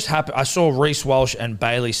 I saw Reece Walsh and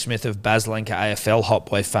Bailey Smith of Baslenka AFL Hot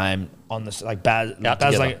Boy fame on this, like Baz together.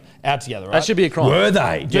 Langer, out together, right? That should be a crime. Were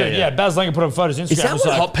they? Dude, yeah. Baz Langer put up photos on Instagram. Is that It was what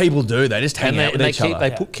like, hot people do? They just hang out with each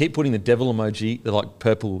other. Keep putting the devil emoji, the like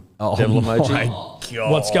purple devil emoji.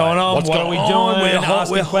 God. what's going on? What's what going are we doing? on? We're hot,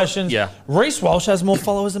 asking questions. Yeah. Reece Walsh has more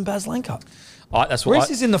followers than Baz Langer. That's what Reece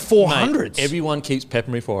is in the 400s. Mate, everyone keeps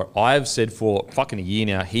peppering me for it. I've said for fucking a year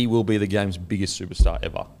now, he will be the game's biggest superstar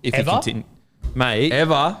ever. If Ever? he continues. Mate,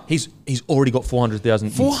 Ever? He's already got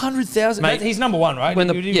 400,000. 400,000? Mate, he's number one, right?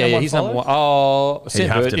 He's number one. Oh, Sam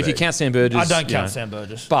have to Burgess. If be. you count Sam Burgess. I don't count Sam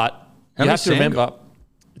Burgess. But you many have to Sam remember,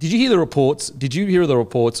 did you hear the reports? Did you hear the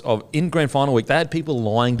reports of in grand final week, they had people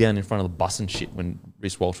lying down in front of the bus and shit when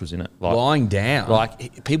Reece Walsh was in it. Like, Lying down?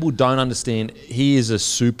 Like, people don't understand. He is a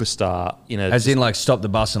superstar. As in, like, stop the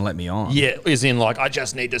bus and let me on. Yeah, as in, like, I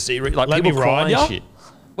just need to see. Like, Let people me ride crying ya? shit.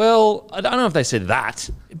 Well, I don't know if they said that.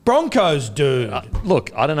 Broncos, dude.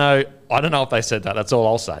 Look, I don't know. I don't know if they said that. That's all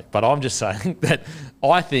I'll say. But I'm just saying that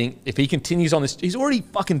I think if he continues on this, he's already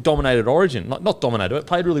fucking dominated Origin. Not dominated, but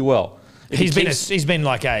played really well. If He's been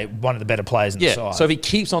like one of the better players in the side. So if he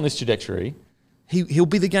keeps on this trajectory, he'll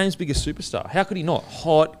be the game's biggest superstar. How could he not?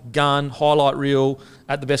 Hot, gun, highlight reel,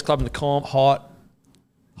 at the best club in the comp, hot.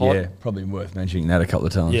 Yeah, probably worth mentioning that a couple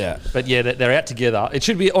of times. Yeah. But yeah, they're out together. It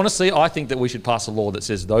should be, honestly, I think that we should pass a law that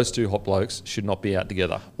says those two hot blokes should not be out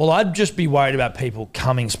together. Well, I'd just be worried about people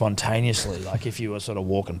coming spontaneously, like if you were sort of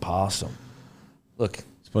walking past them. Look.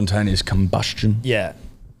 Spontaneous combustion. Yeah.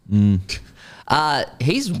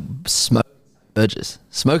 He's smoking Burgess.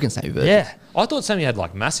 Smoking Sammy Burgess. Yeah. I thought Sammy had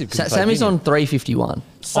like massive. Sammy's on 351.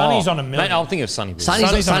 Sonny's on a million. Mate, I'm thinking of Sonny.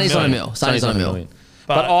 Sonny's on a mil. Sonny's on a mil.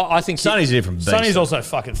 But I think Sonny's a different beast. Sonny's also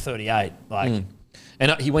fucking 38. Like,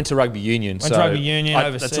 and he went to rugby union. Went to rugby union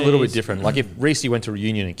That's a little bit overseas. different. Like if Reece went to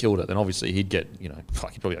reunion and killed it, then obviously he'd get, he'd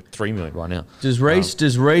probably like 3 million right now. Does Reece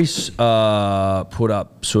put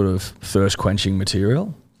up sort of thirst quenching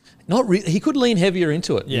material? Not really. He could lean heavier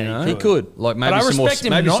into it. Yeah, he could. Like But I maybe respect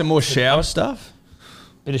him not some more to- shower stuff.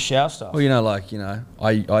 bit of shower stuff. Well,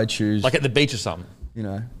 I choose Like at the beach or something.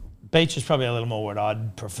 Beach is probably a little more what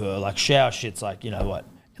I'd prefer. Like shower shit's like,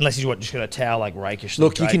 unless he's just got a towel like rakishly.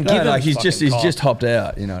 Look, you can draped. give him- like he's Fucking cock. just hopped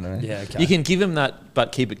out. You know what I mean? Yeah, okay. You can give him that,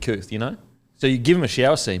 but keep it couth, So you give him a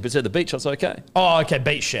shower scene, but it's at the beach, that's okay. Oh, okay,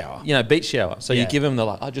 beach shower. Beach shower. So Yeah. you give him the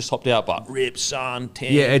I just hopped out, but rip, sun,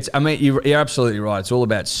 tan. Yeah, you're absolutely right. It's all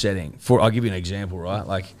about setting. I'll give you an example, right?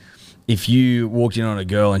 Like, if you walked in on a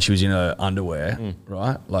girl and she was in her underwear,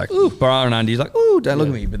 right? Like, bra and undies, like, ooh, don't look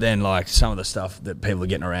at me. But then, like, some of the stuff that people are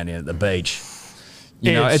getting around in at the beach,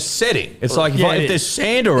 it's setting. It's like, if there's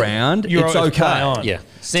sand around, it's okay. on. Yeah.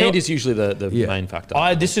 Sand is usually the main factor.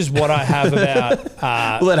 This is what I have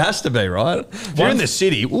about Well, it has to be, right? If you're in the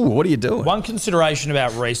city, ooh, what are you doing? one consideration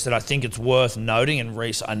about Reece that I think it's worth noting, and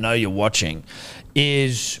Reece, I know you're watching,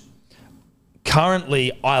 is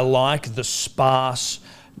currently I like the sparse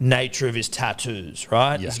nature of his tattoos,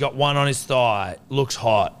 right? Yeah. He's got one on his thigh, looks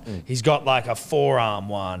hot. He's got like a forearm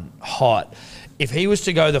one, hot. If he was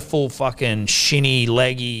to go the full fucking shinny,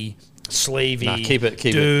 leggy, sleevey, Nah, keep it.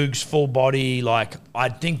 Dukes, full body, like I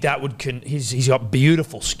think that would. He's got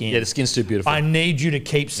beautiful skin. Yeah, the skin's too beautiful. I need you to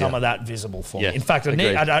keep some of that visible for Yeah, me. In fact,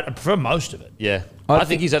 agreed. I prefer most of it. Yeah. I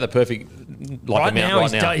think he's at the perfect Right now,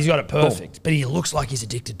 now. he's got it perfect, but he looks like he's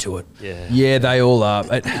addicted to it. Yeah. Yeah, they all are.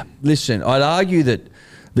 Listen, I'd argue that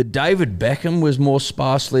David Beckham was more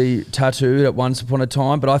sparsely tattooed at once upon a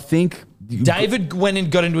time, but I think David went and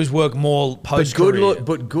got into his work more post career.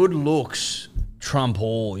 but good looks trump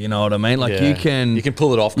all. You know what I mean? Like Yeah. you can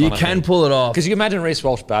pull it off. You can pull it off. Because you can imagine Reece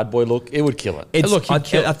Walsh bad boy look, it would kill it. Look, He'd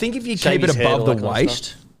kill I think if you Shave keep it his head, above all the that kind of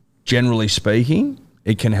waist, generally speaking,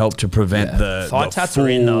 it can help to prevent the Thigh tats are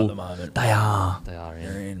in though at the full. moment. They are. They are in.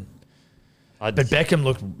 They're in. But Beckham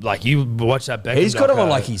looked like you watch that Beckham. He's got him doco. on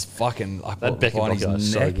like he's fucking like That Beckham behind doco is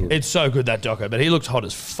his so neck. good. It's so good that doco, but he looked hot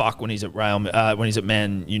as fuck when he's at when he's at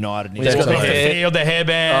Man United. And he's He's got walking the off the hair. field, the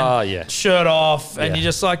hairband, Oh, yeah. shirt off, and Yeah. you're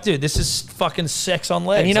just like, dude, this is fucking sex on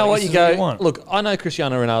legs. And you know Like, what? this You is go, you want. look, I know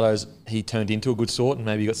Cristiano Ronaldo's, he turned into a good sort and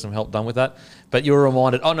maybe you got some help done with that. But you're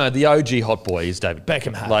reminded, oh no, the OG hot boy is David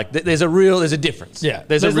Beckham had. Like, there's a difference. Yeah.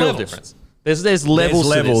 There's a There's real levels. difference. There's levels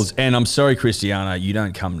to this. and I'm sorry, Cristiano, you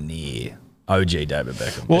don't come near OG David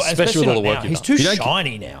Beckham. Well, especially with all the work now. you've He's done. too You don't-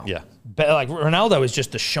 shiny now. Yeah. But like Ronaldo is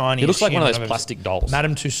just the shiniest. He looks like one of human those I've ever plastic seen. dolls.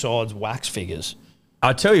 Madame Tussauds wax figures.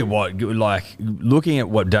 I tell you what, like looking at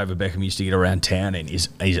what David Beckham used to get around town in is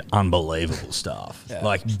unbelievable stuff.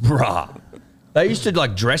 Like, bruh, They used to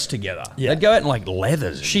like dress together. Yeah. They'd go out in like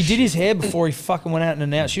leathers. And She did his hair before he fucking went out and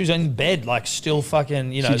announced. She was in bed, like still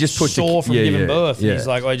fucking, you know, She just put sore from giving birth. yeah. And he's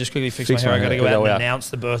like, I just quickly fix my hair. I got to go out and announce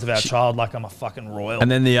the birth of our child like I'm a fucking royal. And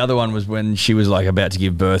then the other one was when she was like about to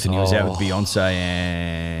give birth and he was out with Beyonce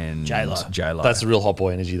and J-Lo. That's the real hot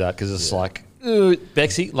boy energy, that, because it's like,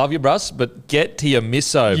 Bexy, love you, bruss, but get to your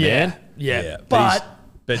misso, man. Yeah. But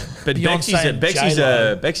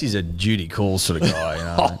Beyonce Bexy's a Judy Cool sort of guy, you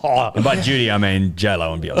know. And by Judy, I mean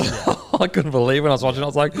J-Lo and Beyonce. I couldn't believe when I was watching. I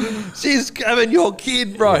was like, "She's having your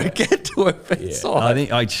kid, bro. Get to her bedside."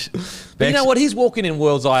 I think But you know what? He's walking in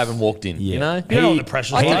worlds I haven't walked in. Yeah. You know, You know what the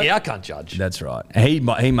pressure's like? I can't judge. That's right. He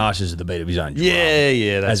marches to the beat of his own drum.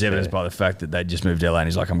 Yeah, that's as evidenced by the fact that they just moved to LA and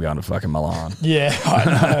he's like, I'm going to fucking Milan. Yeah,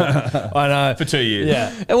 I know. For 2 years.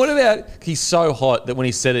 Yeah. And what about he's so hot that when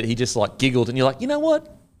he said it, he just like giggled, and you're like, you know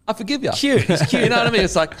what? I forgive you. Cute. He's cute. You know what I mean?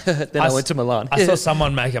 It's like, then I went to Milan. I saw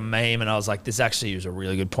someone make a meme and I was like, this actually was a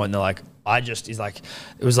really good point. They're like,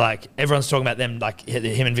 it was like, everyone's talking about them, like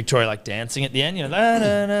him and Victoria, like dancing at the end, you know,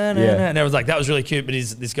 and everyone's like, that was really cute. But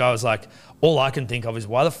this guy was like, all I can think of is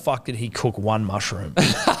why the fuck did he cook one mushroom?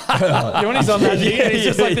 You know, when he's on that, he's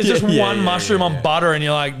just like, there's just one mushroom on butter, and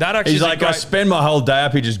you're like, that actually. He's like, I spend my whole day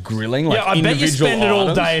up here just grilling. Like, I bet you spend it all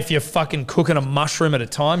items. day if you're fucking cooking a mushroom at a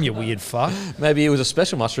time, you weird fuck. Maybe it was a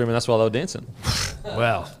special mushroom, and that's why they were dancing.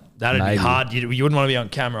 Well, that'd be hard. You wouldn't want to be on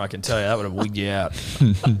camera, I can tell you. That would have wigged you out.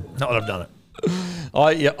 Not that I've done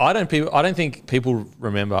it. I don't think people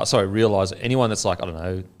realize anyone that's like, I don't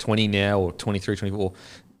know, 20 now or 23, 24.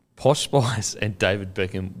 Posh Spice and David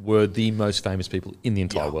Beckham were the most famous people in the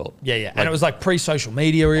entire world. Yeah. Like, and it was like pre-social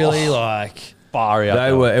media, really. Like far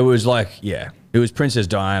out. It was like, it was Princess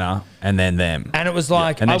Diana and then them. And it was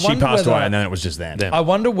like, and then she passed away and then it was just them. I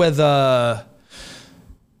wonder whether,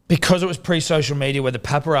 because it was pre-social media, where the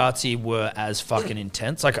paparazzi were as fucking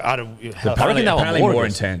intense. Like, I don't. Apparently more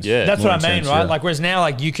intense. Yeah, that's what I mean, right? Yeah. Like, whereas now,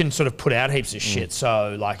 like, you can sort of put out heaps of shit,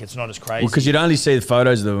 so like, it's not as crazy. Because you'd only see the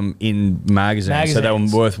photos of them in magazines, so they were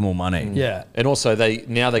worth more money. Yeah, and also they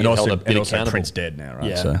get held a bit accountable. Prince dead now, right?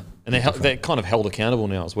 Yeah. So. And they're kind of held accountable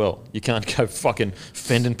now as well. You can't go fucking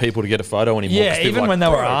fending people to get a photo anymore. Yeah, even when they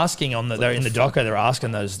were asking they're in the doco, they were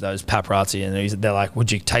asking those paparazzi, and they're like,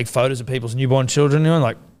 "Would you take photos of people's newborn children?" And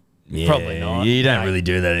like, yeah, probably not. You don't really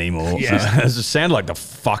do that anymore. Yeah. It sounded like the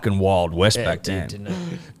fucking Wild West back then. Didn't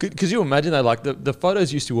it? Because you imagine that, like the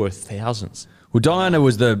photos used to be worth thousands. Well, Diana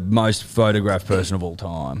was the most photographed person of all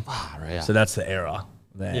time. Right. So that's the era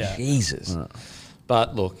there. Yeah. Jesus.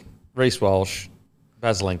 But look, Reece Walsh,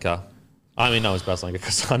 Baslenka. I mean, no, it's Baslenka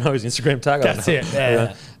because I know his Instagram tag. That's it.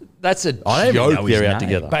 Yeah. That's a I don't even joke know his they're out name.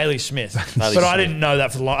 together. Bailey Smith. Bailey But I Smith. didn't know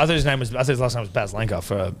that for the long. I thought his last name was Baslenka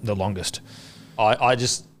for the longest.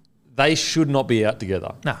 They should not be out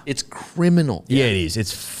together. Nah. It's criminal. Yeah, it is.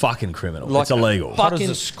 It's fucking criminal. Like, it's illegal. Fucking, does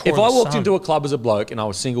this if score I the walked sun? into a club as a bloke and I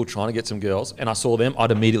was single trying to get some girls and I saw them,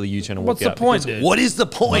 I'd immediately U-turn and walk What's the out. point, Because dude? What is the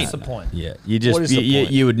point? What's the point? Yeah, you What is just the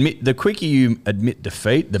point? you admit the quicker you admit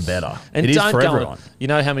defeat, the better. And it is don't for go everyone. on. You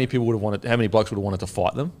know how many people would have wanted? How many blokes would have wanted to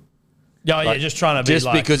fight them? Yeah, Like, just trying to be just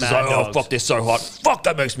like because it's mad like, oh dogs. fuck, they're so hot. Fuck,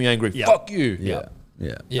 that makes me angry. Yeah. Fuck you. Yeah.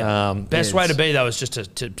 Yeah. Best way yes. to be though is just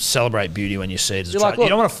to celebrate beauty when you see it. You're like, you look-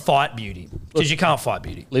 don't want to fight beauty because you can't fight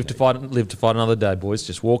beauty. Live to fight another day, boys.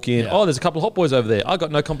 Just walk in. Yeah. Oh, there's a couple of hot boys over there. I got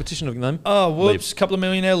no competition with them. Oh, whoops! A couple of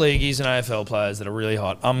millionaire leagueies and AFL players that are really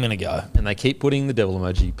hot. I'm gonna go. And they keep putting the devil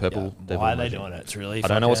emoji, purple devil Why are emoji. they doing it? It's really. I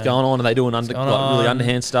don't know what's going on. Are they doing really on?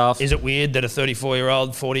 underhand stuff? Is it weird that a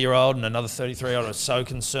 34-year-old, 40-year-old, and another 33-year-old are so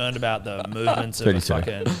concerned about the movements of a 32.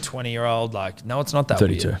 fucking 20-year-old? Like, no, it's not that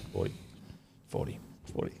 32. weird. 40. 40.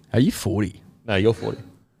 40. Are you 40? No, you're 40.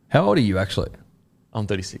 How old are you actually? I'm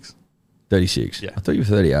 36. 36. Yeah. I thought you were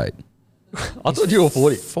 38. I thought you were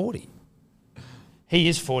 40. 40. He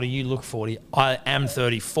is 40. You look 40. I am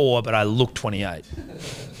 34, but I look 28.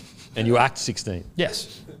 And you act 16.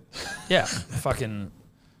 Yes. Yeah. Fucking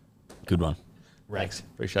Good one. Rex.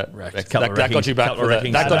 Appreciate it. Rex. Rex. Couple That of got you back couple for of that.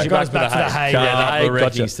 rankings. That got That you goes back for the hay. Yeah, the hay Couple of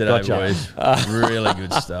got you. rankings today, Gotcha. boys. Really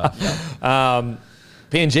good stuff.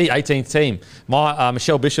 PNG 18th team.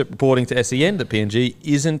 Michelle Bishop reporting to SEN that PNG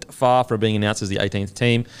isn't far from being announced as the 18th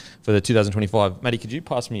team for the 2025. Maddie, could you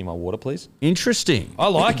pass me my water, please? Interesting. I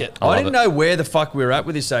like it. I didn't know where the fuck we were at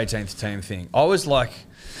with this 18th team thing. I was like,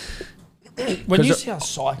 When you see how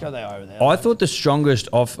psycho they are over there. I thought the strongest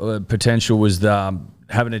potential was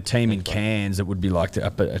having a team in Cairns that would be like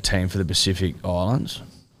a team for the Pacific Islands.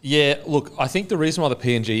 Yeah, look, I think the reason why the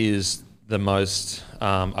PNG is the most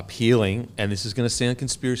appealing, and this is going to sound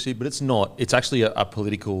conspiracy, but it's not. It's actually a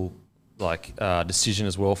political decision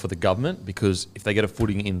as well for the government, because if they get a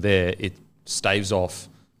footing in there, it staves off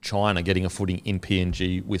China getting a footing in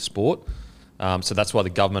PNG with sport. So that's why the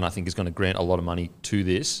government, I think, is going to grant a lot of money to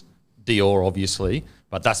this. Dior, obviously.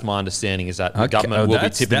 But that's my understanding is that the government will be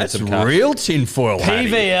tipping it some cash. That's real tinfoil.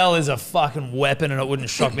 PVL is a fucking weapon, and it wouldn't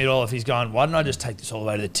shock me at all if he's going, why don't I just take this all the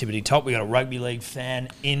way to the tippity top? We got a rugby league fan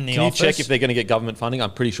in the office. Can you check if they're going to get government funding?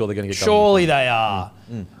 I'm pretty sure they're going to get Surely government they are.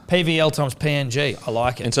 PVL times PNG. I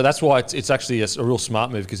like it. And so that's why it's actually a real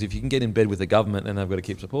smart move, because if you can get in bed with the government, then they've got to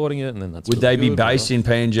keep supporting it, and then that's Would they be based in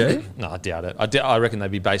PNG? No, I doubt it. I reckon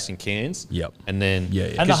they'd be based in Cairns. Yep. And then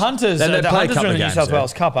And the Hunters, Then they the play a Hunters couple are in of the New games South there.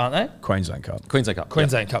 Wales Cup, aren't they? Queensland Cup. Queensland Cup.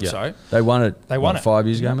 Queensland Cup, sorry. They won it. They won it 5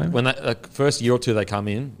 years ago, maybe. When they first year or two they come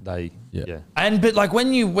in, they But like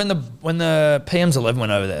when the PM's 11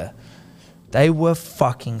 went over there, they were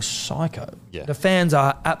fucking psycho. Yeah. The fans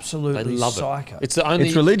are they absolutely love psycho. it. It's the only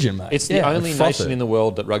It's religion, mate. It's the Yeah, only froth nation it. in the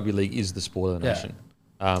world that rugby league is the sport of the Yeah. nation.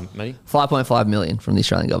 Matty? 5.5 million from the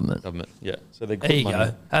Australian government. Government. Yeah. So they're There you money.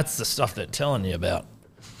 go. That's the stuff they're telling you about.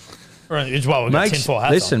 It's why we've got Makes, tinfoil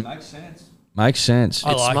hats listen, on. makes sense.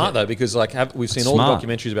 I It's like smart it. though, because like we've seen It's all smart. the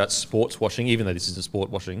documentaries about sports washing, even though this isn't sport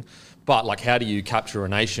washing. But like, how do you capture a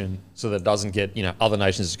nation so that it doesn't get other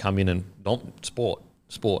nations to come in and don't sport?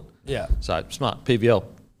 Yeah. So smart. PVL.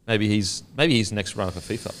 Maybe he's next runner for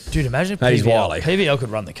FIFA. Dude, imagine if Mate, he's PVL, wily. PVL could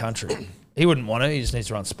run the country. He wouldn't want to. He just needs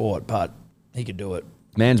to run sport, but he could do it.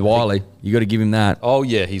 Man's wily. You got to give him that. Oh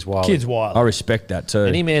yeah, he's wild. Kid's wild. I respect that too.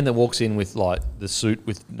 Any man that walks in with like the suit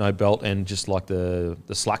with no belt and just like the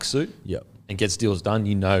slack suit, Yep. and gets deals done,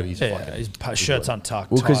 he's Yeah, fucking. his shirt's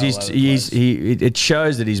untucked. Well, because tie he's all over the place. it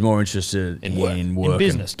shows that he's more interested In in work. working, In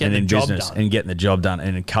business, getting and the in job business done. and getting the job done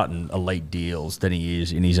and cutting elite deals than he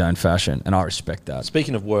is in his own fashion, and I respect that.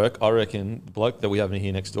 Speaking of work, I reckon the bloke that we have in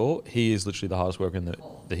here next door, he is literally the hardest worker in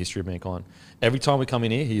the history of mankind. Every time we come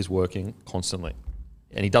in here, he is working constantly,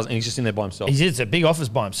 and he's just in there by himself. It's a big office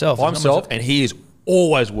by himself. By himself, and he is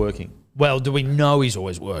always working. Well, do we know he's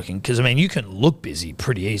always working? Because, I mean, you can look busy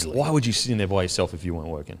pretty easily. Why would you sit in there by yourself if you weren't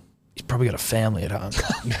working? He's probably got a family at home.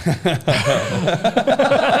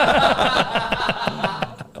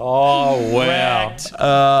 Oh wow! Wrecked.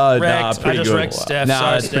 Nah, Wrecked. pretty I just good. wrecked Steph. Nah,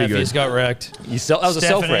 Sorry, that's pretty Steph. good. He's got wrecked. That was a Steph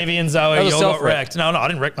self and wreck. Evie and Zoe, That was you a all got self-wreck. wrecked. No, I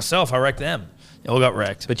didn't wreck myself. I wrecked them. You all got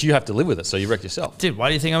wrecked. But you have to live with it, so you wrecked yourself. Dude, why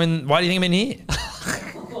do you think I'm in here?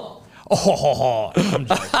 I'm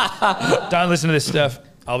joking. Don't listen to this stuff.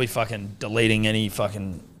 I'll be fucking deleting any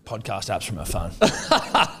fucking podcast apps from my phone.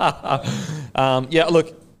 Yeah,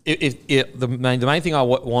 look, if the main thing I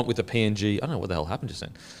want with the PNG, I don't know what the hell happened just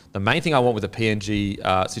then. The main thing I want with the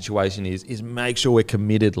PNG situation is make sure we're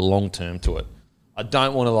committed long term to it. I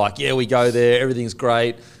don't want to we go there, everything's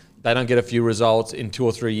great. They don't get a few results in 2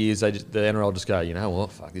 or 3 years. The NRL just go, you know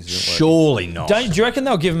what, fuck, this isn't working. Surely not. Do you reckon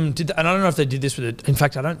they'll give him? And I don't know if they did this with it. In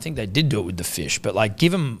fact, I don't think they did do it with the fish. But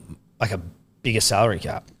give him a bigger salary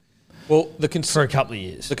cap Well, for a couple of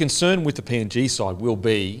years. The concern with the PNG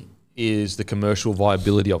side is the commercial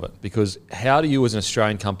viability of it. Because how do you, as an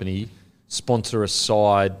Australian company, sponsor a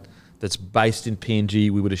side that's based in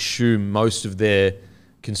PNG? We would assume most of their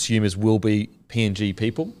consumers will be PNG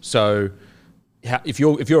people. So if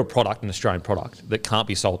you're a product, an Australian product, that can't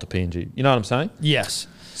be sold to PNG, you know what I'm saying? Yes.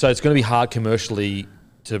 So it's going to be hard commercially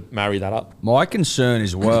to marry that up. My concern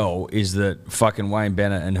as well is that fucking Wayne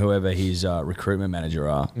Bennett and whoever his recruitment manager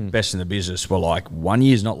are, best in the business, were like, 1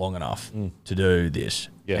 year's not long enough to do this.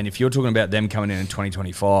 Yeah. And if you're talking about them coming in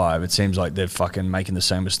 2025, it seems like they're fucking making the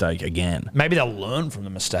same mistake again. Maybe they'll learn from the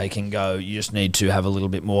mistake and go, you just need to have a little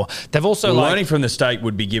bit more. They've also Learning from the mistake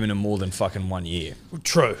would be giving them more than fucking 1 year.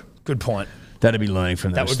 True. Good point. That'd be learning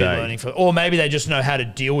from the That would be mistake. learning from, or maybe they just know how to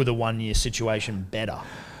deal with a 1 year situation better.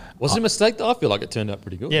 Was it a mistake? I feel like it turned out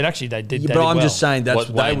pretty good. Yeah, actually they did. Yeah, they but did I'm well. just saying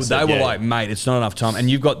What Wayne they said, were yeah. like, mate, it's not enough time. And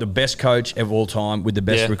you've got the best coach of all time with the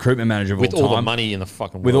best Yeah. recruitment manager of With all time. all the money in the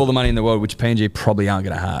fucking world. With all the money in the world, which PNG probably aren't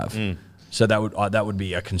going to have. So that would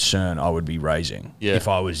be a concern I would be raising Yeah. if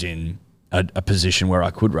I was in a position where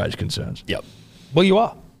I could raise concerns. Yep. Well, you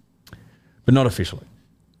are. But not officially.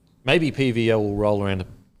 Maybe PVL will roll around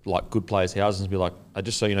to good players' houses and be like,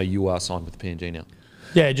 just so you know, you are signed with the PNG now.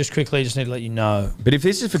 Yeah, just quickly, just need to let you know. But if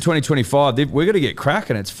this is for 2025, we're going to get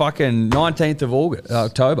cracking. It's fucking 19th of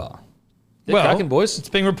October. They're cracking, boys. It's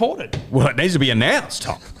being reported. Well, it needs to be announced,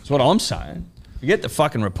 Tom. That's what I'm saying. Forget the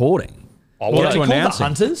fucking reporting. Oh, What well, are they to called? The announcing.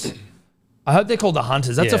 Hunters? I hope they're called the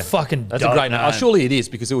Hunters. That's Yeah. a fucking That's a dope great name. name. Surely it is,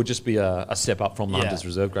 because it would just be a step up from the Yeah. Hunters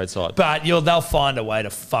reserve grade side. But they'll find a way to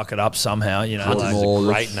fuck it up somehow, you know. Hunters like, is Oh, a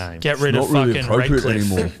that's great name. get rid of Not really fucking appropriate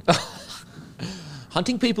Redcliffe. anymore.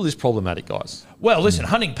 Hunting people is problematic, guys. Well, listen,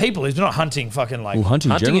 hunting people is not hunting fucking like. Well, hunting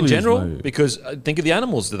In general, is because think of the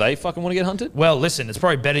animals. Do they fucking want to get hunted? Well, listen, it's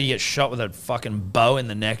probably better you get shot with a fucking bow in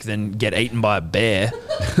the neck than get eaten by a bear.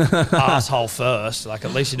 Asshole first. Like,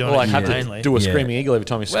 at least you're doing Or like it have humanely. to do a screaming eagle every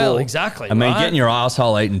time you score. Well, exactly. I mean, right? getting your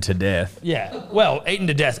asshole eaten to death. Yeah. Well, eaten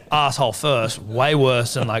to death, asshole first, way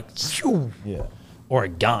worse than like, or a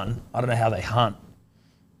gun. I don't know how they hunt.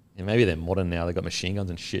 Yeah, maybe they're modern now. They've got machine guns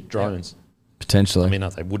and shit, drones. Potentially. I mean,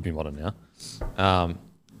 they would be modern now.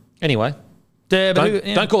 Anyway, Yeah, but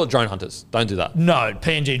don't call it drone hunters. Don't do that. No,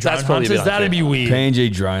 PNG drone That's probably a bit hunters, that'd be weird.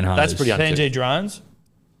 PNG drone hunters. That's pretty unfair. PNG drones?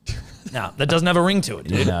 No, that doesn't have a ring to it,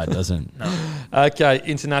 dude. No, it doesn't. Okay,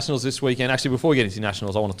 internationals this weekend. Actually, before we get into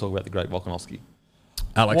internationals, I want to talk about the great Volkanovski.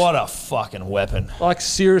 Alex. What a fucking weapon. Like,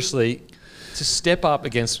 seriously, to step up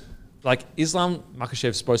against, like, Islam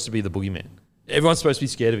Makhachev's supposed to be the boogeyman. Everyone's supposed to be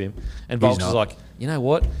scared of him. And Volk's is like, you know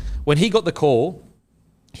what? When he got the call,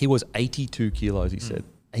 he was 82 kilos, he said.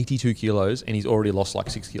 82 kilos, and he's already lost like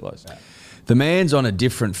 6 kilos. The man's on a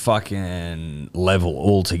different fucking level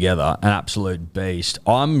altogether, an absolute beast.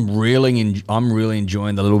 I'm really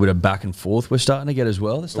enjoying the little bit of back and forth we're starting to get as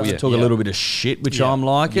well. They're starting to talk a little bit of shit, which I'm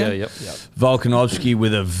liking. Yeah, yep. Volkanovski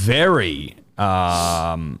with a very...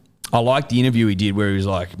 I like the interview he did where he was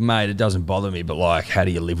like, mate, it doesn't bother me, but like, how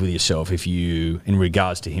do you live with yourself if you, in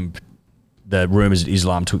regards to him, the rumours that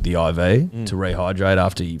Islam took the IV to rehydrate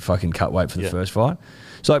after he fucking cut weight for the first fight.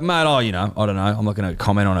 It's like, mate, I don't know. I'm not going to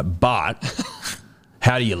comment on it, but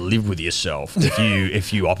how do you live with yourself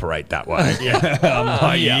if you operate that way? I'm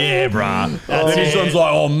like, yeah, bruh. Then his son's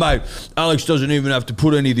like, oh, mate, Alex doesn't even have to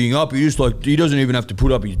put anything up. He doesn't even have to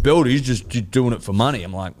put up his belt. He's just doing it for money.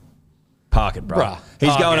 I'm like, park it, bro.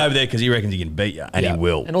 He's going over there because he reckons he can beat you, and he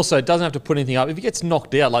will. And also, it doesn't have to put anything up. If he gets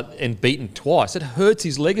knocked out and beaten twice, it hurts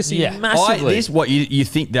his legacy massively. You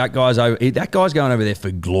think that guy's going over there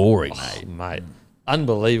for glory, Mate.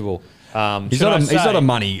 Unbelievable. He's not a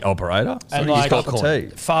money operator. And He's like, got the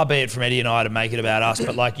tea. far be it from Eddie and I to make it about us,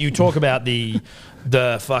 but like, you talk about the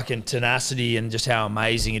fucking tenacity and just how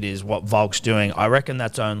amazing it is what Volk's doing. I reckon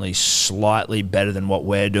that's only slightly better than what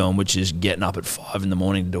we're doing, which is getting up at 5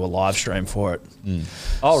 a.m. to do a live stream for it.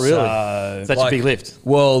 Oh, really? So, That's a big lift.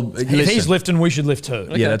 Well, if he's lifting, we should lift too.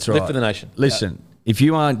 Okay. Yeah, that's right. Lift for the nation. Listen, if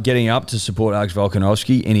you aren't getting up to support Alex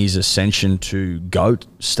Volkanovski in his ascension to GOAT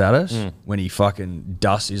status when he fucking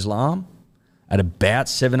dusts Islam at about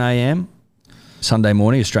 7 a.m. Sunday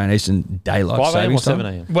morning, Australian Eastern Daylight 5 a.m. or Savings time. 7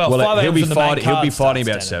 a.m.? Well, 5 a.m. he'll be card fighting starts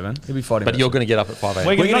about 10. 7. He'll be fighting. But you're going to get up at 5 a.m.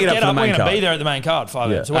 We're going to get up get for up. the We're main going to card. be there at the main card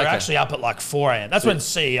 5 a.m. So we're Okay. actually up at like 4 a.m. That's when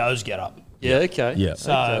CEOs get up. Yeah, okay. Yeah.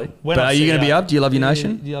 So, Okay. we're But not are you going to be CEO. up? Do you love your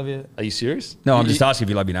nation? Do you love your? Are you serious? No, I'm just asking if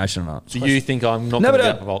you love your nation or not. Do you think I'm not No, going to but,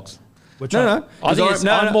 get up for Volks? Which No, one? no. I think it's-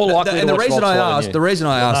 I'm more likely and to the watch reason Volks I more than asked, you. the reason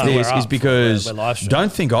I asked No, this we're is up. because We're live streaming.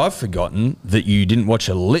 don't think I've forgotten that you didn't watch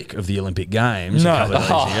a lick of the Olympic Games No. a couple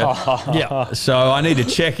of days ago. Yeah. So I need to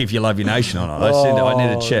check if you love your nation or not. I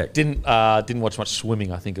need to check. Didn't watch much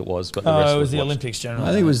swimming, I think it was. But the rest Oh, it was the watched. Olympics generally.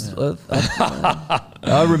 I think it was.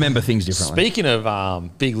 I remember things differently. Speaking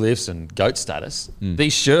of big lifts and GOAT status,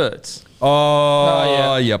 these shirts.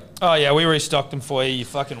 Oh, yeah. yep. Oh yeah, we restocked them for you, you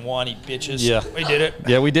fucking whiny bitches. Yeah. We did it.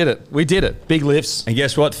 Yeah, we did it. We did it. Big lifts. And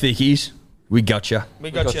guess what, thickies? We got you.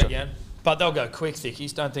 We got you gotcha. again. But they'll go quick,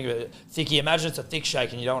 thickies. Don't think of it. Thickie, imagine it's a thick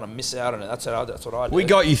shake and you don't want to miss out on it. That's what I do. We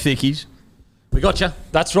got you, thickies. We got you.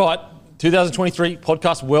 That's right. 2023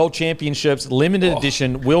 Podcast World Championships limited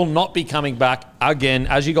edition will not be coming back again.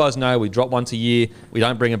 As you guys know, we drop once a year. We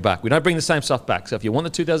don't bring it back. We don't bring the same stuff back. So if you want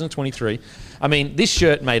the 2023, I mean, this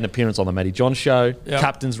shirt made an appearance on the Matty John show. Yep.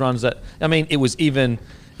 Captain's runs that. I mean, it was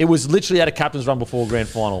literally at a captain's run before grand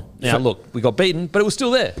final. Now, look, we got beaten, but it was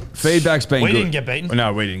still there. Feedback's been We good. didn't get beaten.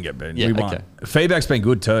 No, we didn't get beaten. Yeah, we won. okay. Feedback's been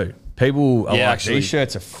good too. People are Yeah, like, actually, these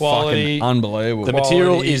shirts are quality. fucking unbelievable. The Quality.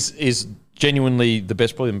 material is genuinely the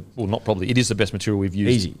best, probably, well, not probably, it is the best material we've used.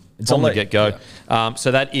 Easy. It's from the elite. get-go. So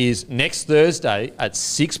that is next Thursday at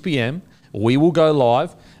 6 p.m. We will go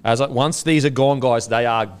live. Once these are gone, guys, they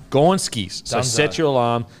are gone skis. So Dunzo. set your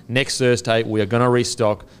alarm. Next Thursday, we are going to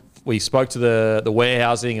restock. We spoke to the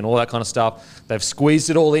warehousing and all that kind of stuff. They've squeezed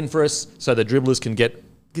it all in for us so the dribblers can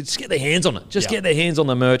just get their hands on it. Get their hands on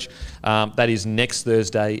the merch. That is next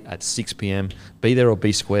Thursday at 6 p.m. Be there or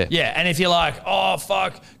be square. Yeah, and if you're like, oh,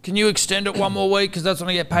 fuck, can you extend it one more week because that's when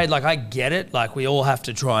I get paid? Like, I get it. Like, we all have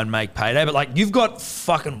to try and make payday. But, like, you've got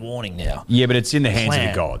fucking warning now. Yeah, but it's in the hands of Plan.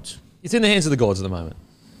 the gods. It's in the hands of the gods at the moment.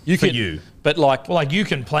 For you. But like, Well, like, you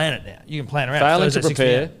can plan it now. You can plan around. failing Thursday, to 6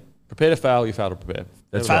 p.m. prepare to fail, you fail to prepare.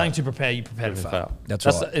 That's Failing right. to prepare, you prepare to fail. That's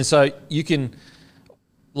right. And so you can,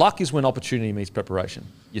 luck is when opportunity meets preparation.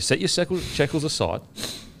 You set your shekels aside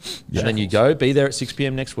and then you go be there at 6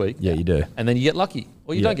 p.m. next week. Yeah, you do. And then you get lucky,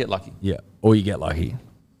 or you don't get lucky. Yeah, or you get lucky.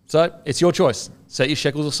 So it's your choice. Set your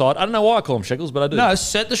shekels aside. I don't know why I call them shekels, but I do. No,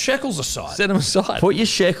 set the shekels aside. Set them aside. Put your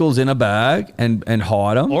shekels in a bag and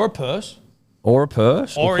hide them. Or a purse. Or a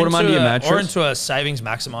purse. Or put them under your mattress. Or into a savings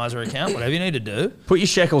maximizer account, whatever you need to do. Put your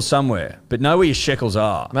shekels somewhere, but know where your shekels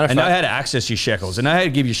are. And know how to access your shekels. And know how to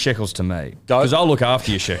give your shekels to me. Because I'll look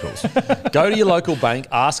after your shekels. Go to your local bank.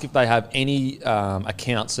 Ask if they have any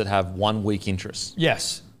accounts that have 1 week interest.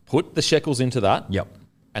 Yes. Put the shekels into that. Yep.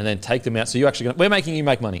 And then take them out. So you're actually going to... We're making you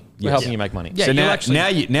make money. We're helping you make money. Yeah, so now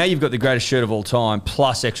you've got the greatest shirt of all time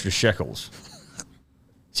plus extra shekels.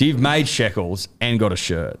 So you've made shekels and got a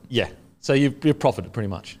shirt. Yeah. So you've profited pretty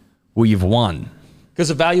much. Well, you've won. Because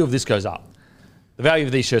the value of this goes up. The value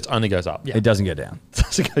of these shirts only goes up. Yeah. It doesn't go down.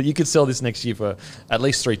 You could sell this next year for at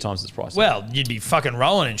least 3 times its price. Well, you'd be fucking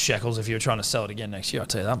rolling in shekels if you were trying to sell it again next year, I'll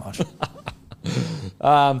tell you that much.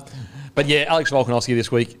 But yeah, Alex Volkanovski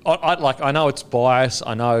this week. I know it's bias.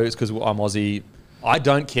 I know it's because I'm Aussie. I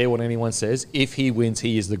don't care what anyone says. If he wins,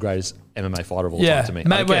 he is the greatest MMA fighter of all time to me.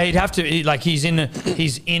 Mate, but he'd have to he's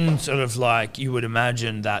in sort of like you would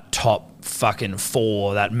imagine that top fucking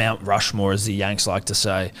 4, that Mount Rushmore, as the Yanks like to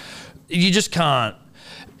say. You just can't.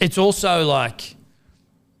 It's also like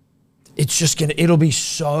it'll be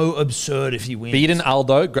so absurd if he wins. Beaten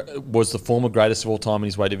Aldo was the former greatest of all time in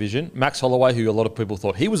his weight division. Max Holloway, who a lot of people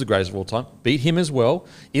thought he was the greatest of all time, beat him as well.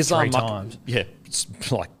 Islam 3 times. Yeah,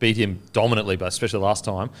 beat him dominantly, but especially last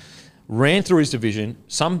time. Ran through his division.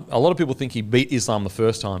 A lot of people think he beat Islam the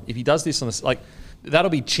first time. If he does this on this,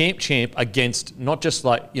 that'll be champ against not just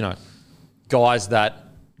guys that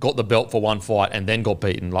got the belt for one fight and then got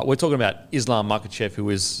beaten. We're talking about Islam Makhachev, who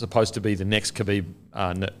is supposed to be the next Khabib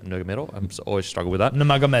Nurmagomedov. I always struggle with that.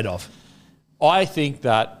 Nurmagomedov. I think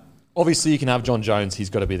that obviously you can have John Jones. He's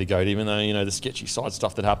got to be the GOAT, even though, the sketchy side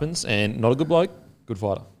stuff that happens. And not a good bloke, good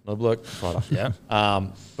fighter. Not a bloke, good fighter. Yeah.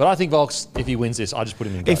 But I think Volks, if he wins this, I just put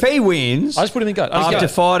him in GOAT. If he wins, I just put him in GOAT. after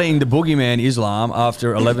fighting the boogeyman Islam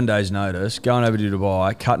after 11 days' notice, going over to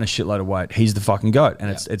Dubai, cutting a shitload of weight, he's the fucking GOAT. And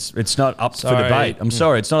it's not up for debate. I'm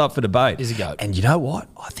sorry, it's not up for debate. He's a GOAT. And you know what?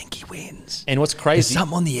 I think he wins. And what's There's crazy,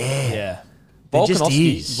 something on the air. Yeah.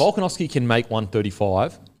 Volkanovski can make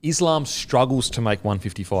 135. Islam struggles to make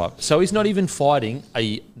 155. So he's not even fighting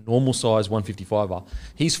a normal size 155er.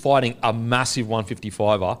 He's fighting a massive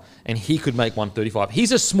 155er, and he could make 135.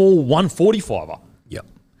 He's a small 145er. Yep.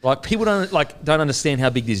 People don't understand how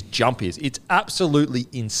big this jump is. It's absolutely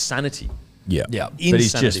insanity. Yeah. Yeah. But he's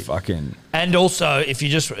Insanity. just fucking... And also, if you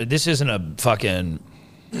this isn't a fucking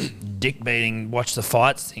dick beating, watch the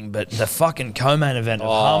fights thing, but the fucking co-main event of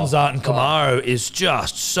Hamzat and Kamaru is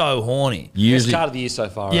just so horny. Best card of the year so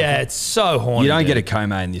far. Yeah, it's so horny. You don't dude. get a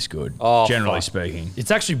co-main this good, generally speaking.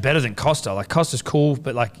 It's actually better than Costa. Costa's cool,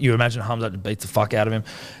 but you imagine Hamzat to beat the fuck out of him.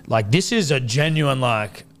 This is a genuine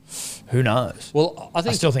who knows? Well, I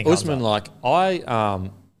still think Usman. I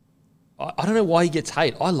don't know why he gets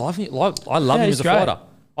hate. I love him. I love him as a fighter.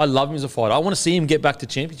 I love him as a fighter. I want to see him get back to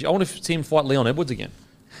championship. I want to see him fight Leon Edwards again.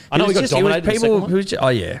 I know he got dominated in the second one.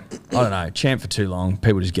 I don't know. Champ for too long.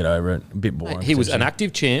 People just get over it. A bit boring. He was an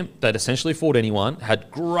active champ that essentially fought anyone.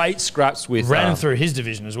 Had great scraps with... Ran through his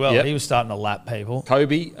division as well. Yep. He was starting to lap people.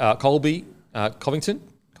 Colby, Covington?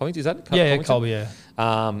 Covington, is that? Yeah, Colby, yeah.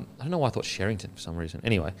 I don't know why I thought Sherrington for some reason.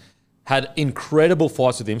 Anyway, had incredible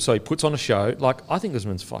fights with him, so he puts on a show. I think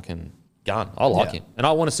Usman's fucking gun. I like him. And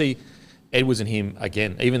I want to see Edwards and him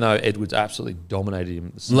again, even though Edwards absolutely dominated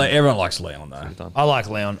him. Everyone likes Leon, though. I like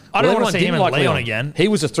Leon. I don't want to see him and Leon again. He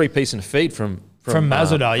was a 3-piece in a feed from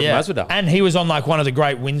Masvidal, Masvidal. And he was on one of the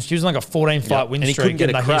great wins. He was on a 14-fight win streak. And he couldn't get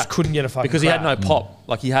a crap. He just couldn't get a fucking because he had no pop.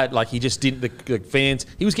 He just didn't. The fans.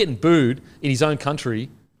 He was getting booed in his own country.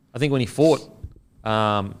 I think when he fought,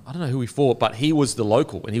 I don't know who he fought, but he was the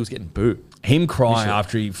local and he was getting booed. Him crying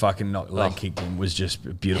after he fucking leg kicked him was just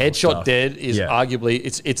beautiful. Headshot stuff. dead is arguably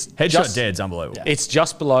it's Headshot dead's unbelievable. Yeah. It's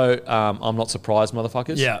just below. I'm not surprised,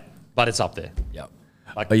 motherfuckers. Yeah, but it's up there. Yeah.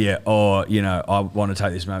 I want to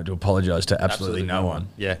take this moment to apologise to absolutely no one.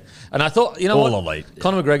 Yeah, and I thought, all elite.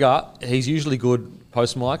 Conor McGregor, he's usually good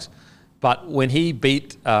post mics, but when he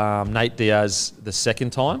beat Nate Diaz the second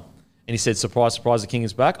time, and he said, "Surprise, surprise, the king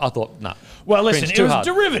is back," I thought, nah. Well, listen, it was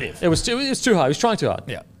derivative. It was too hard. He was trying too hard.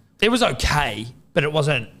 Yeah. It was okay, but it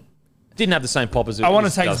wasn't... Didn't have the same pop as it. I want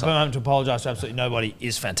to take this moment to apologise to absolutely nobody.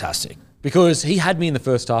 Is fantastic. Because he had me in the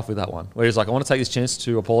first half with that one, where he's like, I want to take this chance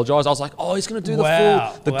to apologise. I was like, oh, he's going to do the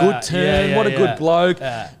good turn. What a good bloke.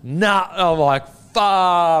 Yeah. Nah, I'm like,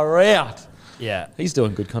 far out. Yeah. He's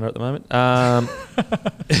doing good, Conor, at the moment.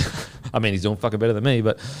 I mean, he's doing fucking better than me,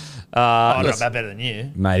 but Not about better than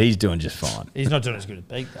you. Mate, he's doing just fine. He's not doing as good as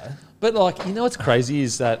Beak though. but like, you know what's crazy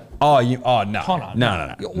is that No. Conor.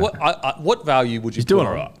 No. what value would you He's put doing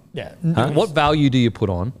on? all right. Yeah. What value do you put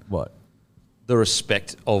on What? the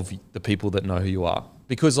respect of the people that know who you are?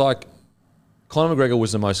 Because like, Conor McGregor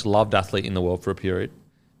was the most loved athlete in the world for a period.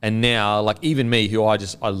 And now, like, even me, who I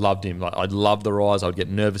loved him. Like, I'd love the rise. I'd get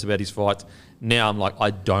nervous about his fights. Now I'm like, I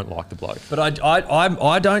don't like the bloke. But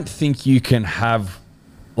I don't think you can have,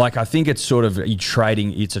 like, I think it's sort of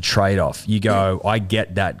it's a trade-off. You go, I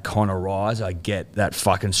get that Conor rise, I get that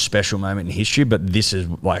fucking special moment in history, but this is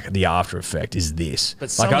like the after effect is this. But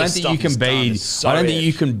some like, I of don't the think stuff you can he's done be, is so I don't think you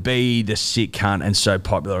edge. can be the sick cunt and so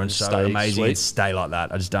popular and so Stay amazing sweet. and stay like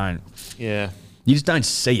that. I just don't. Yeah. You just don't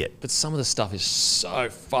see it. But some of the stuff is so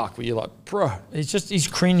fucked where you're like, bro. He's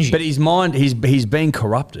cringy. But his mind, he's been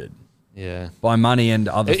corrupted Yeah. by money and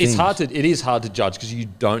other things. It is hard to judge because you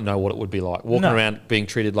don't know what it would be like walking No. around being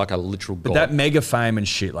treated like a literal god. But that mega fame and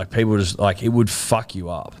shit, like people just like it would fuck you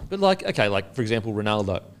up. But like, okay, like for example,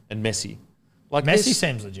 Ronaldo and Messi. Like Messi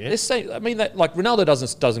seems legit. I mean, that like Ronaldo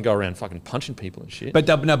doesn't go around fucking punching people and shit. But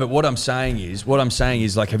no, but what I'm saying is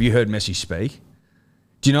like, have you heard Messi speak?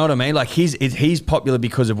 Do you know what I mean? Like he's popular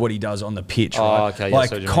because of what he does on the pitch, right? Okay, yeah, I like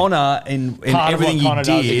see what you Connor in Part of everything what he Conor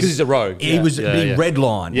does did, because he's a rogue. He was Yeah, being yeah.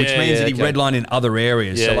 redline, which Yeah, means that he okay. redlined in other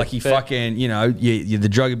areas. Yeah, so like he fair. fucking, you the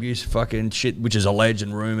drug abuse fucking shit, which is alleged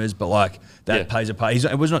and rumors, but like that Yeah. plays a part. He's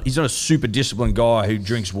not a super disciplined guy who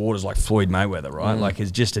drinks waters like Floyd Mayweather, right? Like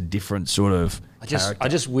it's just a different sort of. I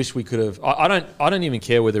just wish we could have. I don't even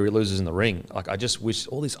care whether he loses in the ring. Like I just wish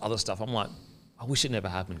all this other stuff. I'm like, I wish it never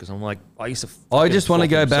happened because I'm like, I used to. I just want to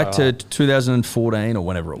go back to hard. 2014 or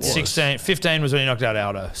whenever it was. 15 was when he knocked out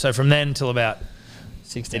Aldo. So from then till about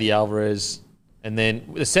 16. Eddie Alvarez, and then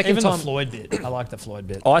the second Even time the Floyd bit. I like the Floyd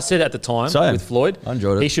bit. I said at the time Same. with Floyd, I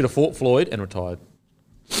enjoyed it. he should have fought Floyd and retired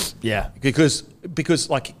Yeah. because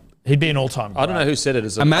like He'd be an all-time. I don't know who said it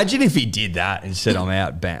as a Imagine if he did that and said, "I'm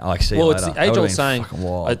out, bang, like see you well, later." it's That would've age-old been saying. fucking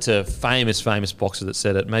wild. It's a famous boxer that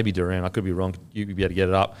said it. Maybe Duran. I could be wrong. You could be able to get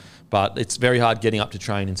it up, but it's very hard getting up to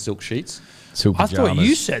train in silk sheets. Silk I thought pajamas.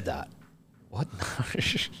 you said that. What? I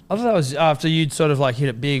thought that was after you'd sort of like hit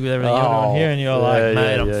it big with everything you're doing here, and you're like,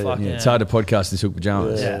 mate, I'm fucking. Yeah, it's hard to podcast in silk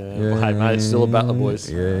pajamas. Yeah. Well, hey, mate, it's still about the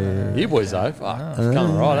boys. Yeah. You boys though, fuck, it's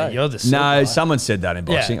coming right. Eh? You're the No, silk guy. someone said that in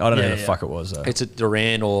boxing. I don't know Yeah, who the yeah. fuck it was though. It's a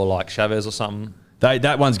Duran or like Chavez or something.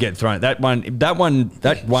 That one's getting thrown. That one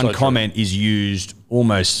So comment is used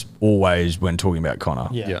almost always when talking about Conor.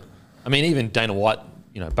 Yeah. I mean, even Dana White,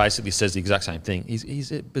 basically says the exact same thing.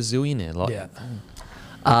 He's a bazillionaire. Like, Yeah.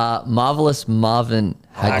 Marvelous Marvin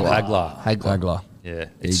Hagler. Hagler. yeah,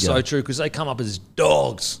 it's you go. so true because they come up as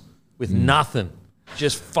dogs with nothing,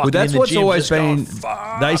 just fucking. But that's in the what's gym, always just going, been.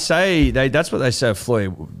 "Fuck." That's what they say of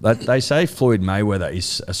Floyd. They say Floyd Mayweather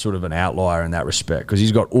is a sort of an outlier in that respect because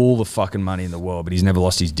he's got all the fucking money in the world, but he's never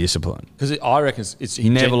lost his discipline. Because I reckon He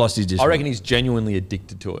never lost his discipline. I reckon he's genuinely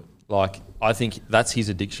addicted to it. Like, I think that's his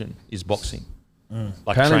addiction is boxing. Like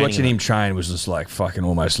Apparently, training watching and him train was just like fucking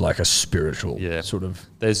almost like a spiritual sort of.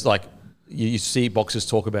 There's like you see boxers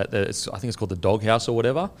talk about I think it's called the doghouse or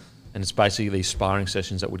whatever, and it's basically these sparring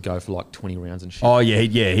sessions that would go for like 20 rounds and shit. Oh yeah,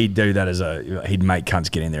 he'd do that he'd make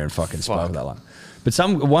cunts get in there and fucking spar with that one. But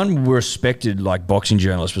one respected like boxing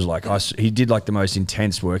journalist was like, he did like the most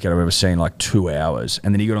intense workout I've ever seen, like 2 hours,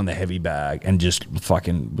 and then he got on the heavy bag and just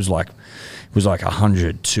fucking was like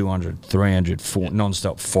 100, 200, 300, 400,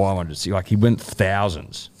 non-stop 500. So like he went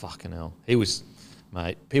thousands. Fucking hell, he was,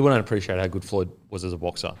 mate. People don't appreciate how good Floyd was as a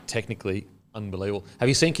boxer. Technically, unbelievable. Have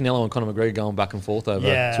you seen Canelo and Conor McGregor going back and forth over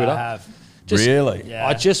Twitter? I have. Really? Yeah.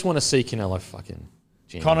 I just want to see Canelo fucking.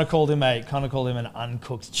 Conor called him an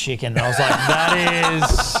uncooked chicken. I was like,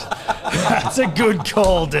 that's a good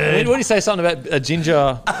call, dude. What do you say? Something about a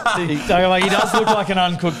ginger? He does look like an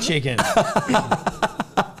uncooked chicken.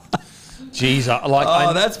 Jeez,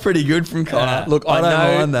 That's pretty good from Conor. Look, I don't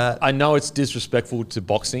know mind that. I know it's disrespectful to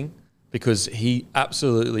boxing because he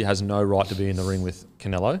absolutely has no right to be in the ring with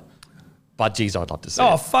Canelo. But geez, I'd love to see.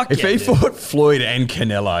 Oh, it. fuck If yeah, he dude. fought Floyd and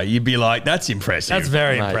Canelo, you'd be like, that's impressive. That's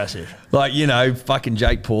very Mate. impressive. Like, fucking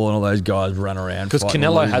Jake Paul and all those guys run around. Because fighting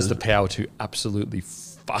Canelo has losers. the power to absolutely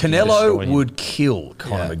fucking destroy Canelo him. would kill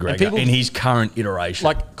Conor And McGregor people- in his current iteration.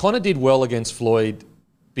 Like, Conor did well against Floyd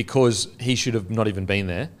because he should have not even been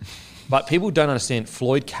there. But people don't understand,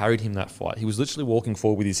 Floyd carried him that fight. He was literally walking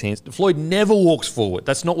forward with his hands. Floyd never walks forward.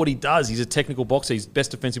 That's not what he does. He's a technical boxer. He's the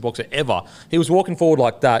best defensive boxer ever. He was walking forward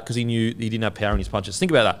like that because he knew he didn't have power in his punches.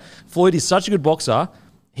 Think about that. Floyd is such a good boxer,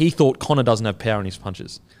 he thought Conor doesn't have power in his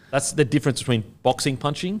punches. That's the difference between boxing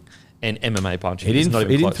punching and MMA punching. He It's not even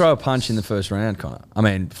didn't close. throw a punch in the first round, Connor. I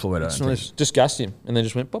mean, Floyd. I don't think. Just gassed him and then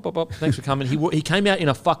just went pop, pop, pop. Thanks for coming. He came out in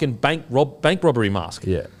a fucking bank robbery mask.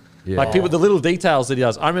 Yeah. Yeah. Like people, the little details that he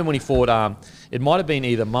does. I remember when he fought, it might have been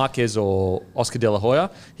either Marquez or Oscar De La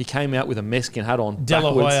Hoya. He came out with a Mexican hat on. De La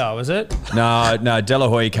backwards. Hoya, was it? No, De La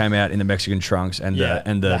Hoya came out in the Mexican trunks and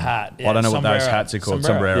the hat. I don't know what those Sombrero. hats are called.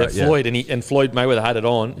 Sombrero. Yeah, Floyd and Floyd Mayweather had it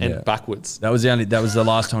on and Yeah. backwards. That was the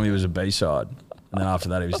last time he was a B-side. And then after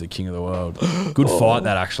that, he was the king of the world. Good fight,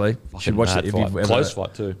 that actually. Should watch mad it if fight. you've ever Close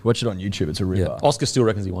fight too. Watch it on YouTube. It's a ripper. Oscar still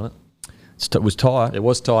reckons he won it. It was tight. It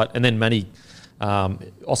was tight. And then Manny,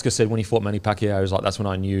 Oscar said when he fought Manny Pacquiao, he was like, that's when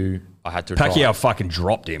I knew I had to retire. Pacquiao fucking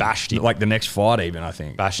dropped him. Bashed him. Like the next fight even, I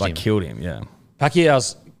think. Bashed him. Killed him, yeah.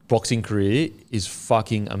 Pacquiao's boxing career is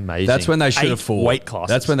fucking amazing. That's when they should have 8 fought. weight classes.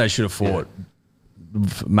 That's when they should have fought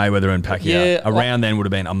Mayweather and Pacquiao. Yeah, Around then would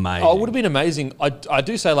have been amazing. Oh, it would have been amazing. I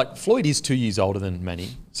do say, like, Floyd is 2 years older than Manny.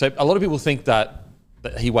 So a lot of people think that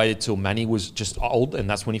he waited till Manny was just old and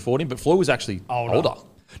that's when he fought him. But Floyd was actually older.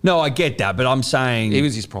 No, I get that, but I'm saying He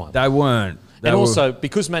was his prime. They weren't. And also,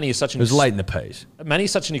 because Manny is such an... It was late in the piece.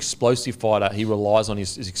 Manny's such an explosive fighter, he relies on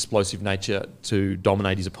his explosive nature to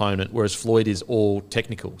dominate his opponent, whereas Floyd is all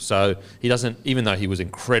technical. So he doesn't, even though he was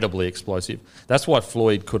incredibly explosive, that's why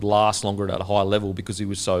Floyd could last longer at a high level because it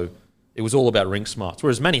was all about ring smarts.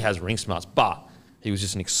 Whereas Manny has ring smarts, but he was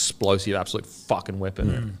just an explosive, absolute fucking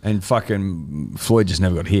weapon. And fucking Floyd just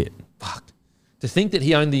never got hit. Fuck. To think that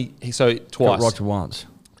twice. Got rocked once.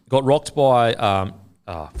 Got rocked by, I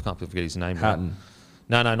can't forget his name. Hatton.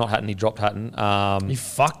 No, not Hatton. He dropped Hatton. He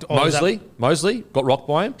fucked. Oh, Mosley got rocked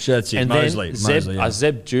by him. Sure, that's it. And Mosley. then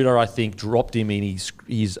Zeb Judah, I think, dropped him and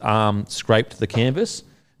his arm scraped the canvas. And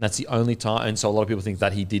that's the only time. And so a lot of people think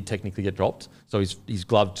that he did technically get dropped. So his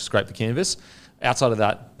glove scraped the canvas. Outside of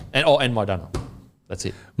that, and Maidana. That's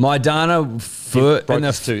it. Maidana broke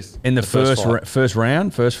his tooth in the first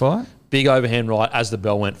fight. Big overhand right as the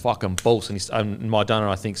bell went fucking balls. And Maidana,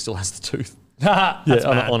 I think, still has the tooth. That's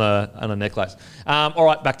on a necklace. All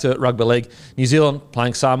right, back to rugby league. New Zealand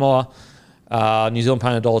playing Samoa. New Zealand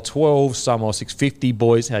paying $1.12. Samoa $6.50.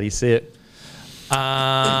 Boys, how do you see it?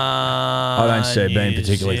 I don't see it being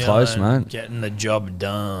particularly close, mate. Getting the job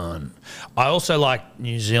done. I also like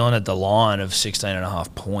New Zealand at the line of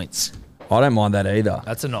 16.5 points. I don't mind that either.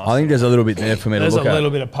 That's a nice. I think there's a little bit there for me to There's look a at.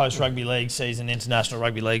 little bit of post-rugby league season, international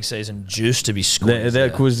rugby league season juice to be squeezed.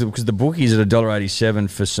 Because the bookies at $1.87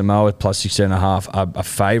 for Samoa plus 16.5 are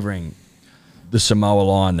favouring the Samoa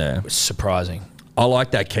line there. It's surprising. I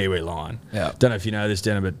like that Kiwi line. Yeah. Don't know if you know this,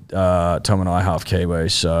 Denan, but Tom and I half Kiwi,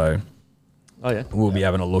 so we'll be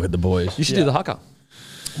having a look at the boys. You should do the haka.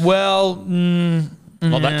 Well,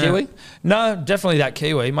 Not that Kiwi? No, definitely that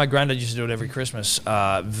Kiwi. My granddad used to do it every Christmas.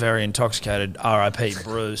 Very intoxicated. R.I.P.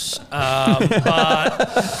 Bruce.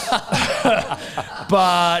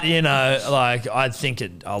 But you know, like I think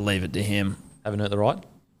I'll leave it to him. Haven't earned the right?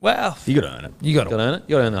 Well, You got to earn it. you got Got to to. earn it?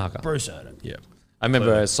 You got to earn the haka. Bruce earned it. Yeah. I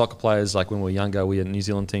remember as soccer players, like when we were younger, we had a New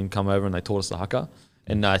Zealand team come over and they taught us the haka.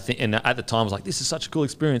 And I think, and at the time I was like, this is such a cool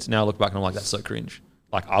experience. Now I look back and I'm like, that's so cringe.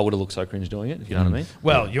 Like I would have looked so cringe doing it, if you know what I mean.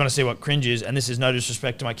 Well, you want to see what cringe is, and this is no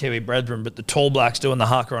disrespect to my Kiwi brethren, but the tall blacks doing the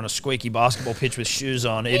haka on a squeaky basketball pitch with shoes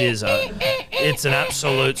on, it's an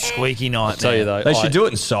absolute squeaky night. I'll tell you though, They should do it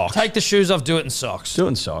in socks. Take the shoes off, do it in socks. Do it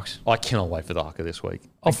in socks. I cannot wait for the haka this week.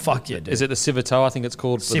 Oh, fuck yeah, dude. Is it the Civito, I think it's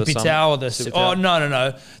called? For the Sippy summer? Tau or the... Sippy Oh, Tau?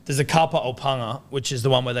 no. There's a Kapa Opanga, which is the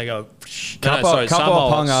one where they go... sorry,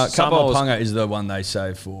 Samoa- Kappa is the one they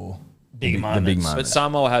say for Big the big moments. But moments.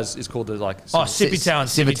 Samoa is called the like... Oh, Sippy Tau and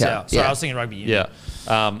Sippy Tau, Tau. Sorry, yeah. I was thinking rugby union.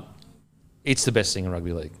 Yeah. It's the best thing in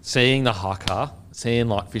rugby league. Seeing the haka, seeing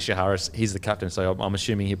like Fisher Harris, he's the captain, so I'm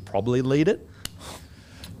assuming he'll probably lead it.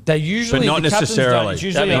 They usually... But not the captains necessarily. don't. It's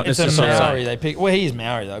usually Not it's a necessarily. Maori. They pick... Well, he is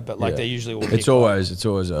Maori, though, but like Yeah. they usually will pick... It's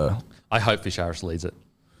always a... I hope Fisher Harris leads it.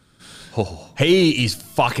 Oh. He is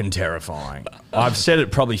fucking terrifying. I've said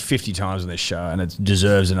it probably 50 times on this show, and it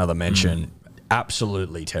deserves another mention.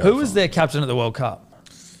 Absolutely terrifying. Who was their captain at the World Cup?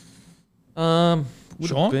 Would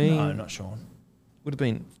Sean? have been, No, not Sean. Would have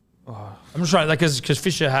been... I'm just trying, like, because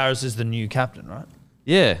Fisher Harris is the new captain, right?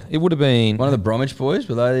 Yeah, it would have been... One of the Bromwich boys?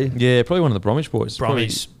 Were they? Yeah, probably one of the Bromwich boys.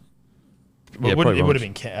 Brummies. Yeah, It probably would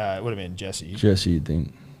have been Jesse, Jesse, you'd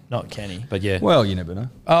think. not Kenny. But yeah. Well, you never know.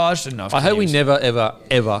 Oh, I just didn't know. If I Kenny hope we was- never, ever,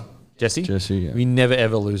 ever... Jesse? Jesse, yeah. We never,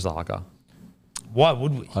 ever lose the haka. Why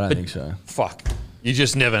would we? I don't think so. Fuck. You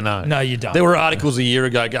just never know. No, you don't. There were articles a year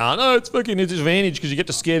ago going, "Oh, it's fucking a disadvantage because you get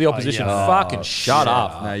to scare the opposition." yeah. Fucking shut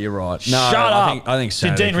up. No, you're right. No, Shut up. I think Did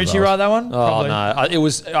Saturday Dean was Ritchie off. write that one? Oh no, I think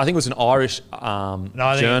it was an Irish journalist.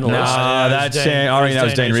 No, that's Dean- I already know it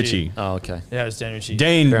it's was Dean Dean Ritchie. Oh, okay. Yeah, it was Dean Ritchie.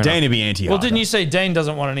 Dean Fair would be anti. Well, didn't you say Dean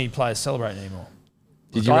doesn't want any players celebrating anymore?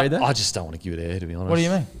 Did you read that? I just don't want to give it air, to be honest. What do you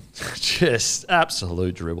mean? Just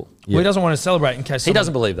absolute dribble. Well, he doesn't want to celebrate in case He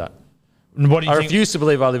doesn't believe that. What do you I think? refuse to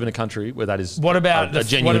believe I live in a country where that is What about a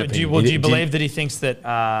genuine do you opinion. do you believe that he thinks that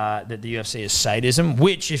that the UFC is sadism,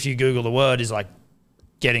 which, if you Google the word, is like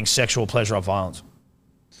getting sexual pleasure off violence?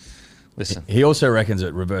 Listen, He also reckons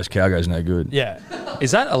that reverse cowgirl's no good. Yeah.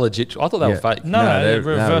 is that a legit? I thought they were fake. No, they're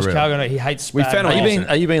reverse real. cowgirl. He hates. We bad found violence.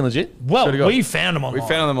 Are you being legit? Well, Swear to God. we found him online. We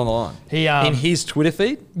found them on the line. He In his Twitter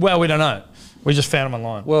feed? well, we don't know. We just found him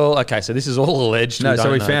online. Well, okay, so this is all alleged. No, so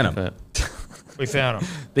don't we know found if him. We found him.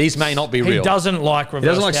 These may not be He real. doesn't like reverse. He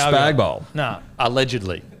doesn't like cowgirl. spag bowl. No.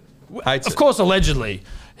 Allegedly. Hates Of it. course, allegedly,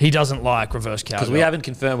 he doesn't like reverse cowgirl. Because we haven't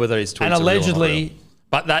confirmed whether his tweets And are real or not allegedly, real.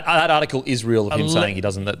 But that article is real of him saying he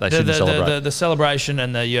doesn't. That they shouldn't celebrate. the celebration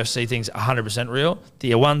and the UFC thing's 100% real.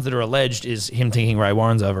 The ones that are alleged is him thinking Ray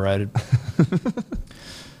Warren's overrated.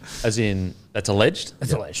 As in, that's alleged.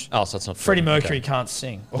 It's alleged. Oh, so it's not. Freddie true. Mercury Okay. can't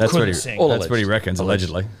sing or That's what couldn't he. sing. All That's what he alleged. reckons. Alleged.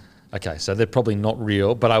 Allegedly. Okay, so they're probably not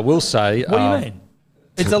real. But I will say, What do you mean?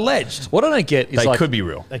 It's alleged. what I don't get is They like could be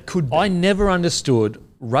real. They could be. I never understood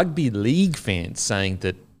rugby league fans saying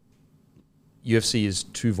that UFC is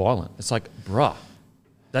too violent. It's like, bruh,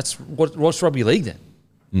 that's what's rugby league then?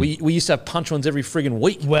 We used to have punch-ons every friggin'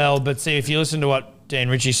 week. Well, but see, if you listen to what Dan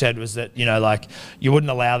Ritchie said, was that, like, you wouldn't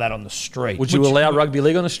allow that on the street. Would you allow rugby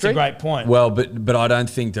league on the It's a street? great point. Well, but I don't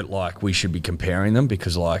think that like we should be comparing them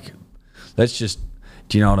because like, let's just.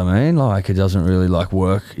 Do you know what I mean? Like it doesn't really like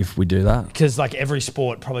work if we do that. Because like every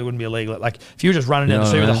sport probably wouldn't be illegal. Like if you were just running down You the know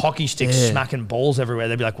street what with I a mean? hockey stick Yeah. smacking balls everywhere,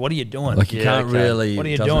 they'd be like, "What are you doing? Like you can't okay. really. What are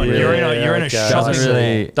you doesn't doing? really- You're in a okay. shopping Doesn't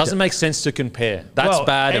really. mall." Doesn't make sense to compare. That's Well,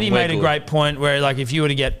 bad. Eddie and we're made a good. great point where, like, if you were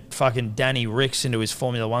to get fucking Danny Ricks into his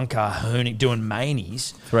Formula One car doing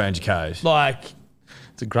manies, 300 Ks. like,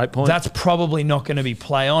 It's a great point. that's probably not going to be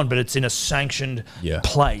play on, but it's in a sanctioned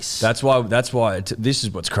place. That's why. This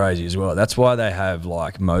is what's crazy as well. That's why they have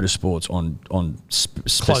like motorsports on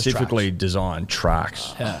specifically designed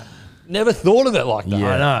tracks. yeah. Never thought of it like that.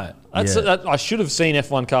 Yeah. I know. That's Yeah. I should have seen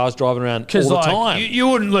F1 cars driving around all Because the like, time. you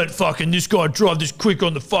wouldn't let fucking this guy drive this quick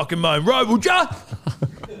on the fucking main road, would ya?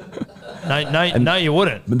 No, you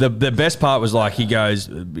wouldn't. The best part was like he goes,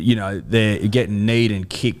 they're getting kneed and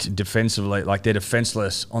kicked defensively, like they're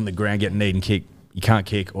defenseless on the ground, getting kneed and kicked. You can't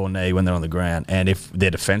kick or knee when they're on the ground, and if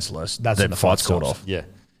they're defenseless, That's the when the fight's fight called stops. off. Yeah.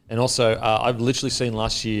 And also, I've literally seen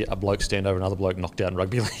last year a bloke stand over another bloke knocked out in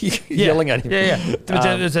rugby league, yelling at him. Yeah.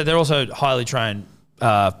 But they're also highly trained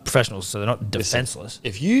professionals, so they're not defenseless.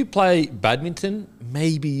 If you play badminton,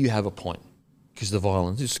 maybe you have a point because the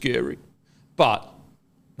violence is scary. But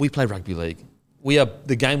we play rugby league.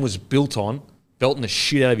 The game was built on belting the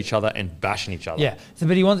shit out of each other and bashing each other. Yeah, so,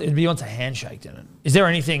 but he wants a handshake, Denan. Is there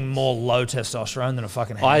anything more low testosterone than a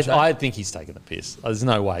fucking handshake? I think he's taking the piss. There's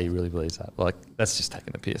no way he really believes that. Like, that's just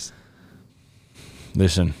taking the piss.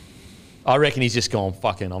 Listen, I reckon he's just gone,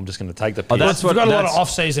 fucking, I'm just going to take the piss. that's We've got a lot of that's-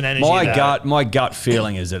 off-season energy. my gut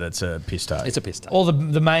feeling is that it's a piss take. It's a piss take. All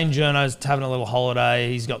the main journos having a little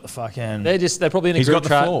holiday. He's got the fucking. They're probably in a He's group got the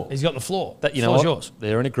chat. floor. He's got the floor. That, you The know floor's what? yours.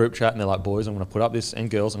 They're in a group chat and they're like, boys, I'm going to put up this, and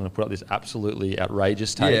girls, I'm going to put up this absolutely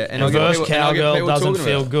outrageous tape. Yeah, and I get Reverse people- and I get cowgirl people doesn't talking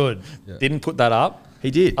feel about it. good. Didn't put that up.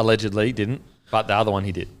 He did. Allegedly didn't, but the other one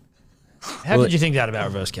he did. How could you think that about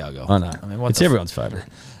reverse cowgirl? I know. I mean, what It's the everyone's favourite.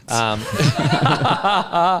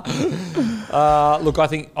 Look,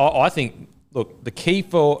 I think, look, the key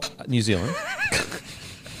for New Zealand.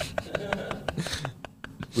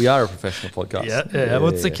 We are a professional podcast. Yeah.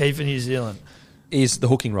 What's the key for New Zealand? Is the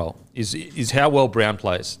hooking role, is how well Brown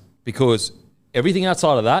plays. Because everything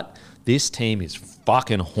outside of that, this team is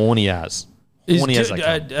fucking horny as. Horny as they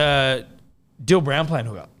come. Dill Brown playing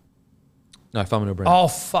hookup? No, Famanua Brown. Oh,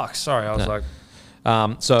 fuck. Sorry. I was like,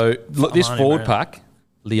 So look, this Amani forward Brown. pack,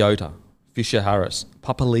 Leota, Fisher Harris,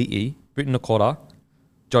 Papali'i, Britton Nakota,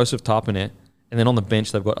 Joseph Tarpanet, and then on the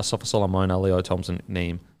bench they've got Asafa Solomona, Leo Thompson,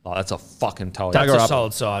 Neem. Like, that's a fucking toe. that's Bugger a up.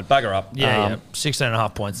 solid side. Bugger up. Yeah.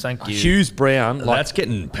 16.5 points. Thank you. Hughes Brown, like That's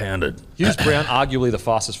getting pounded. Hughes Brown, arguably the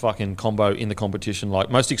fastest fucking combo in the competition. Like,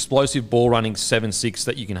 most explosive ball running 7-6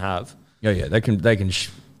 that you can have. Yeah, they can.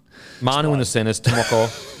 Manu in the centres, Tomoko,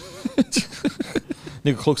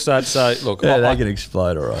 Nick Klukstad. So look, Yeah, I they can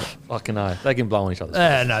explode, all right. fucking know they can blow on each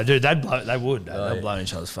other's. No, dude, they would. They'll blow in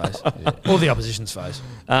each other's face. Or the opposition's face.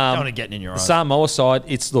 Don't want to get in your eyes. Samoa side,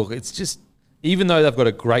 it's even though they've got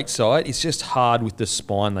a great side, it's just hard with the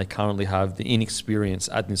spine they currently have, the inexperience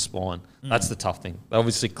at this spine. That's the tough thing. They're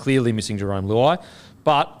obviously clearly missing Jerome Luai,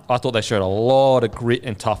 but I thought they showed a lot of grit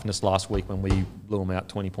and toughness last week when we blew them out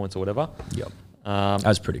 20 points or whatever. Yep.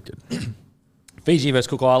 As predicted. Fiji versus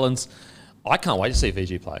Cook Islands. I can't wait to see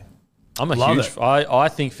Fiji play. I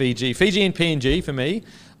think Fiji and PNG for me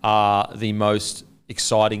are the most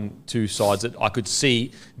exciting two sides that I could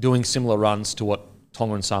see doing similar runs to what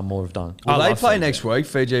Tonga and Samoa have done. Will they play next week,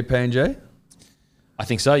 Fiji, PNG? I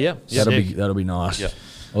think so, yeah. That'll be nice. Yeah.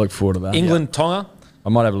 I look forward to that. England, Tonga. I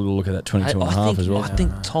might have a little look at that 22 and a half as well. I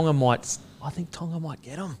think Tonga might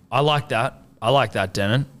get them. I like that,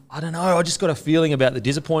 Denan. I don't know. I just got a feeling about the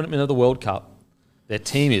disappointment of the World Cup. Their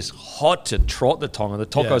team is hot to trot the Tonga. The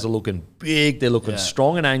Tokos are looking big. They're looking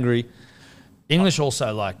strong and angry. English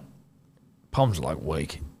also Poms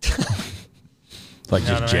weak.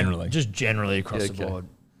 Generally. Just generally across the board.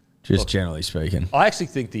 Just generally speaking. I actually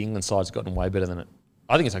think the England side's gotten way better than it.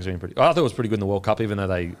 I think it's actually been pretty. I thought it was pretty good in the World Cup, even though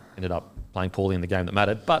they ended up playing poorly in the game that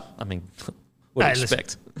mattered. But I mean, what do you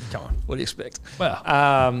expect? Come on. What do you expect? Well,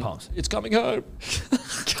 it's coming home.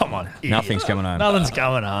 Come on. Idiot. Nothing's coming home. Nothing's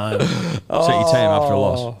coming home. Set your team after a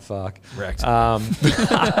loss. Oh, fuck. Wrecked.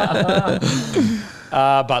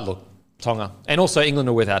 But look, Tonga. And also England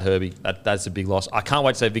are without Herbie. That's a big loss. I can't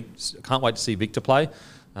wait to see Victor play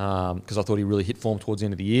because I thought he really hit form towards the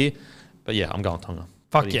end of the year. But yeah, I'm going Tonga.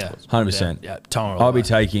 Fuck yeah. 100%. Yeah, Tonga. I'll be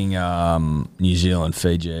taking New Zealand,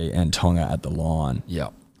 Fiji, and Tonga at the line. Yeah.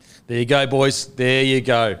 There you go, boys. There you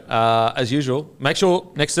go. As usual, make sure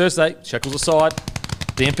next Thursday, Shekels aside,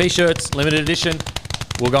 DMP shirts, limited edition.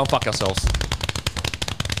 We'll go and fuck ourselves.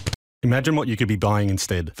 Imagine what you could be buying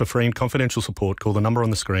instead. For free and confidential support, call the number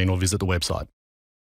on the screen or visit the website.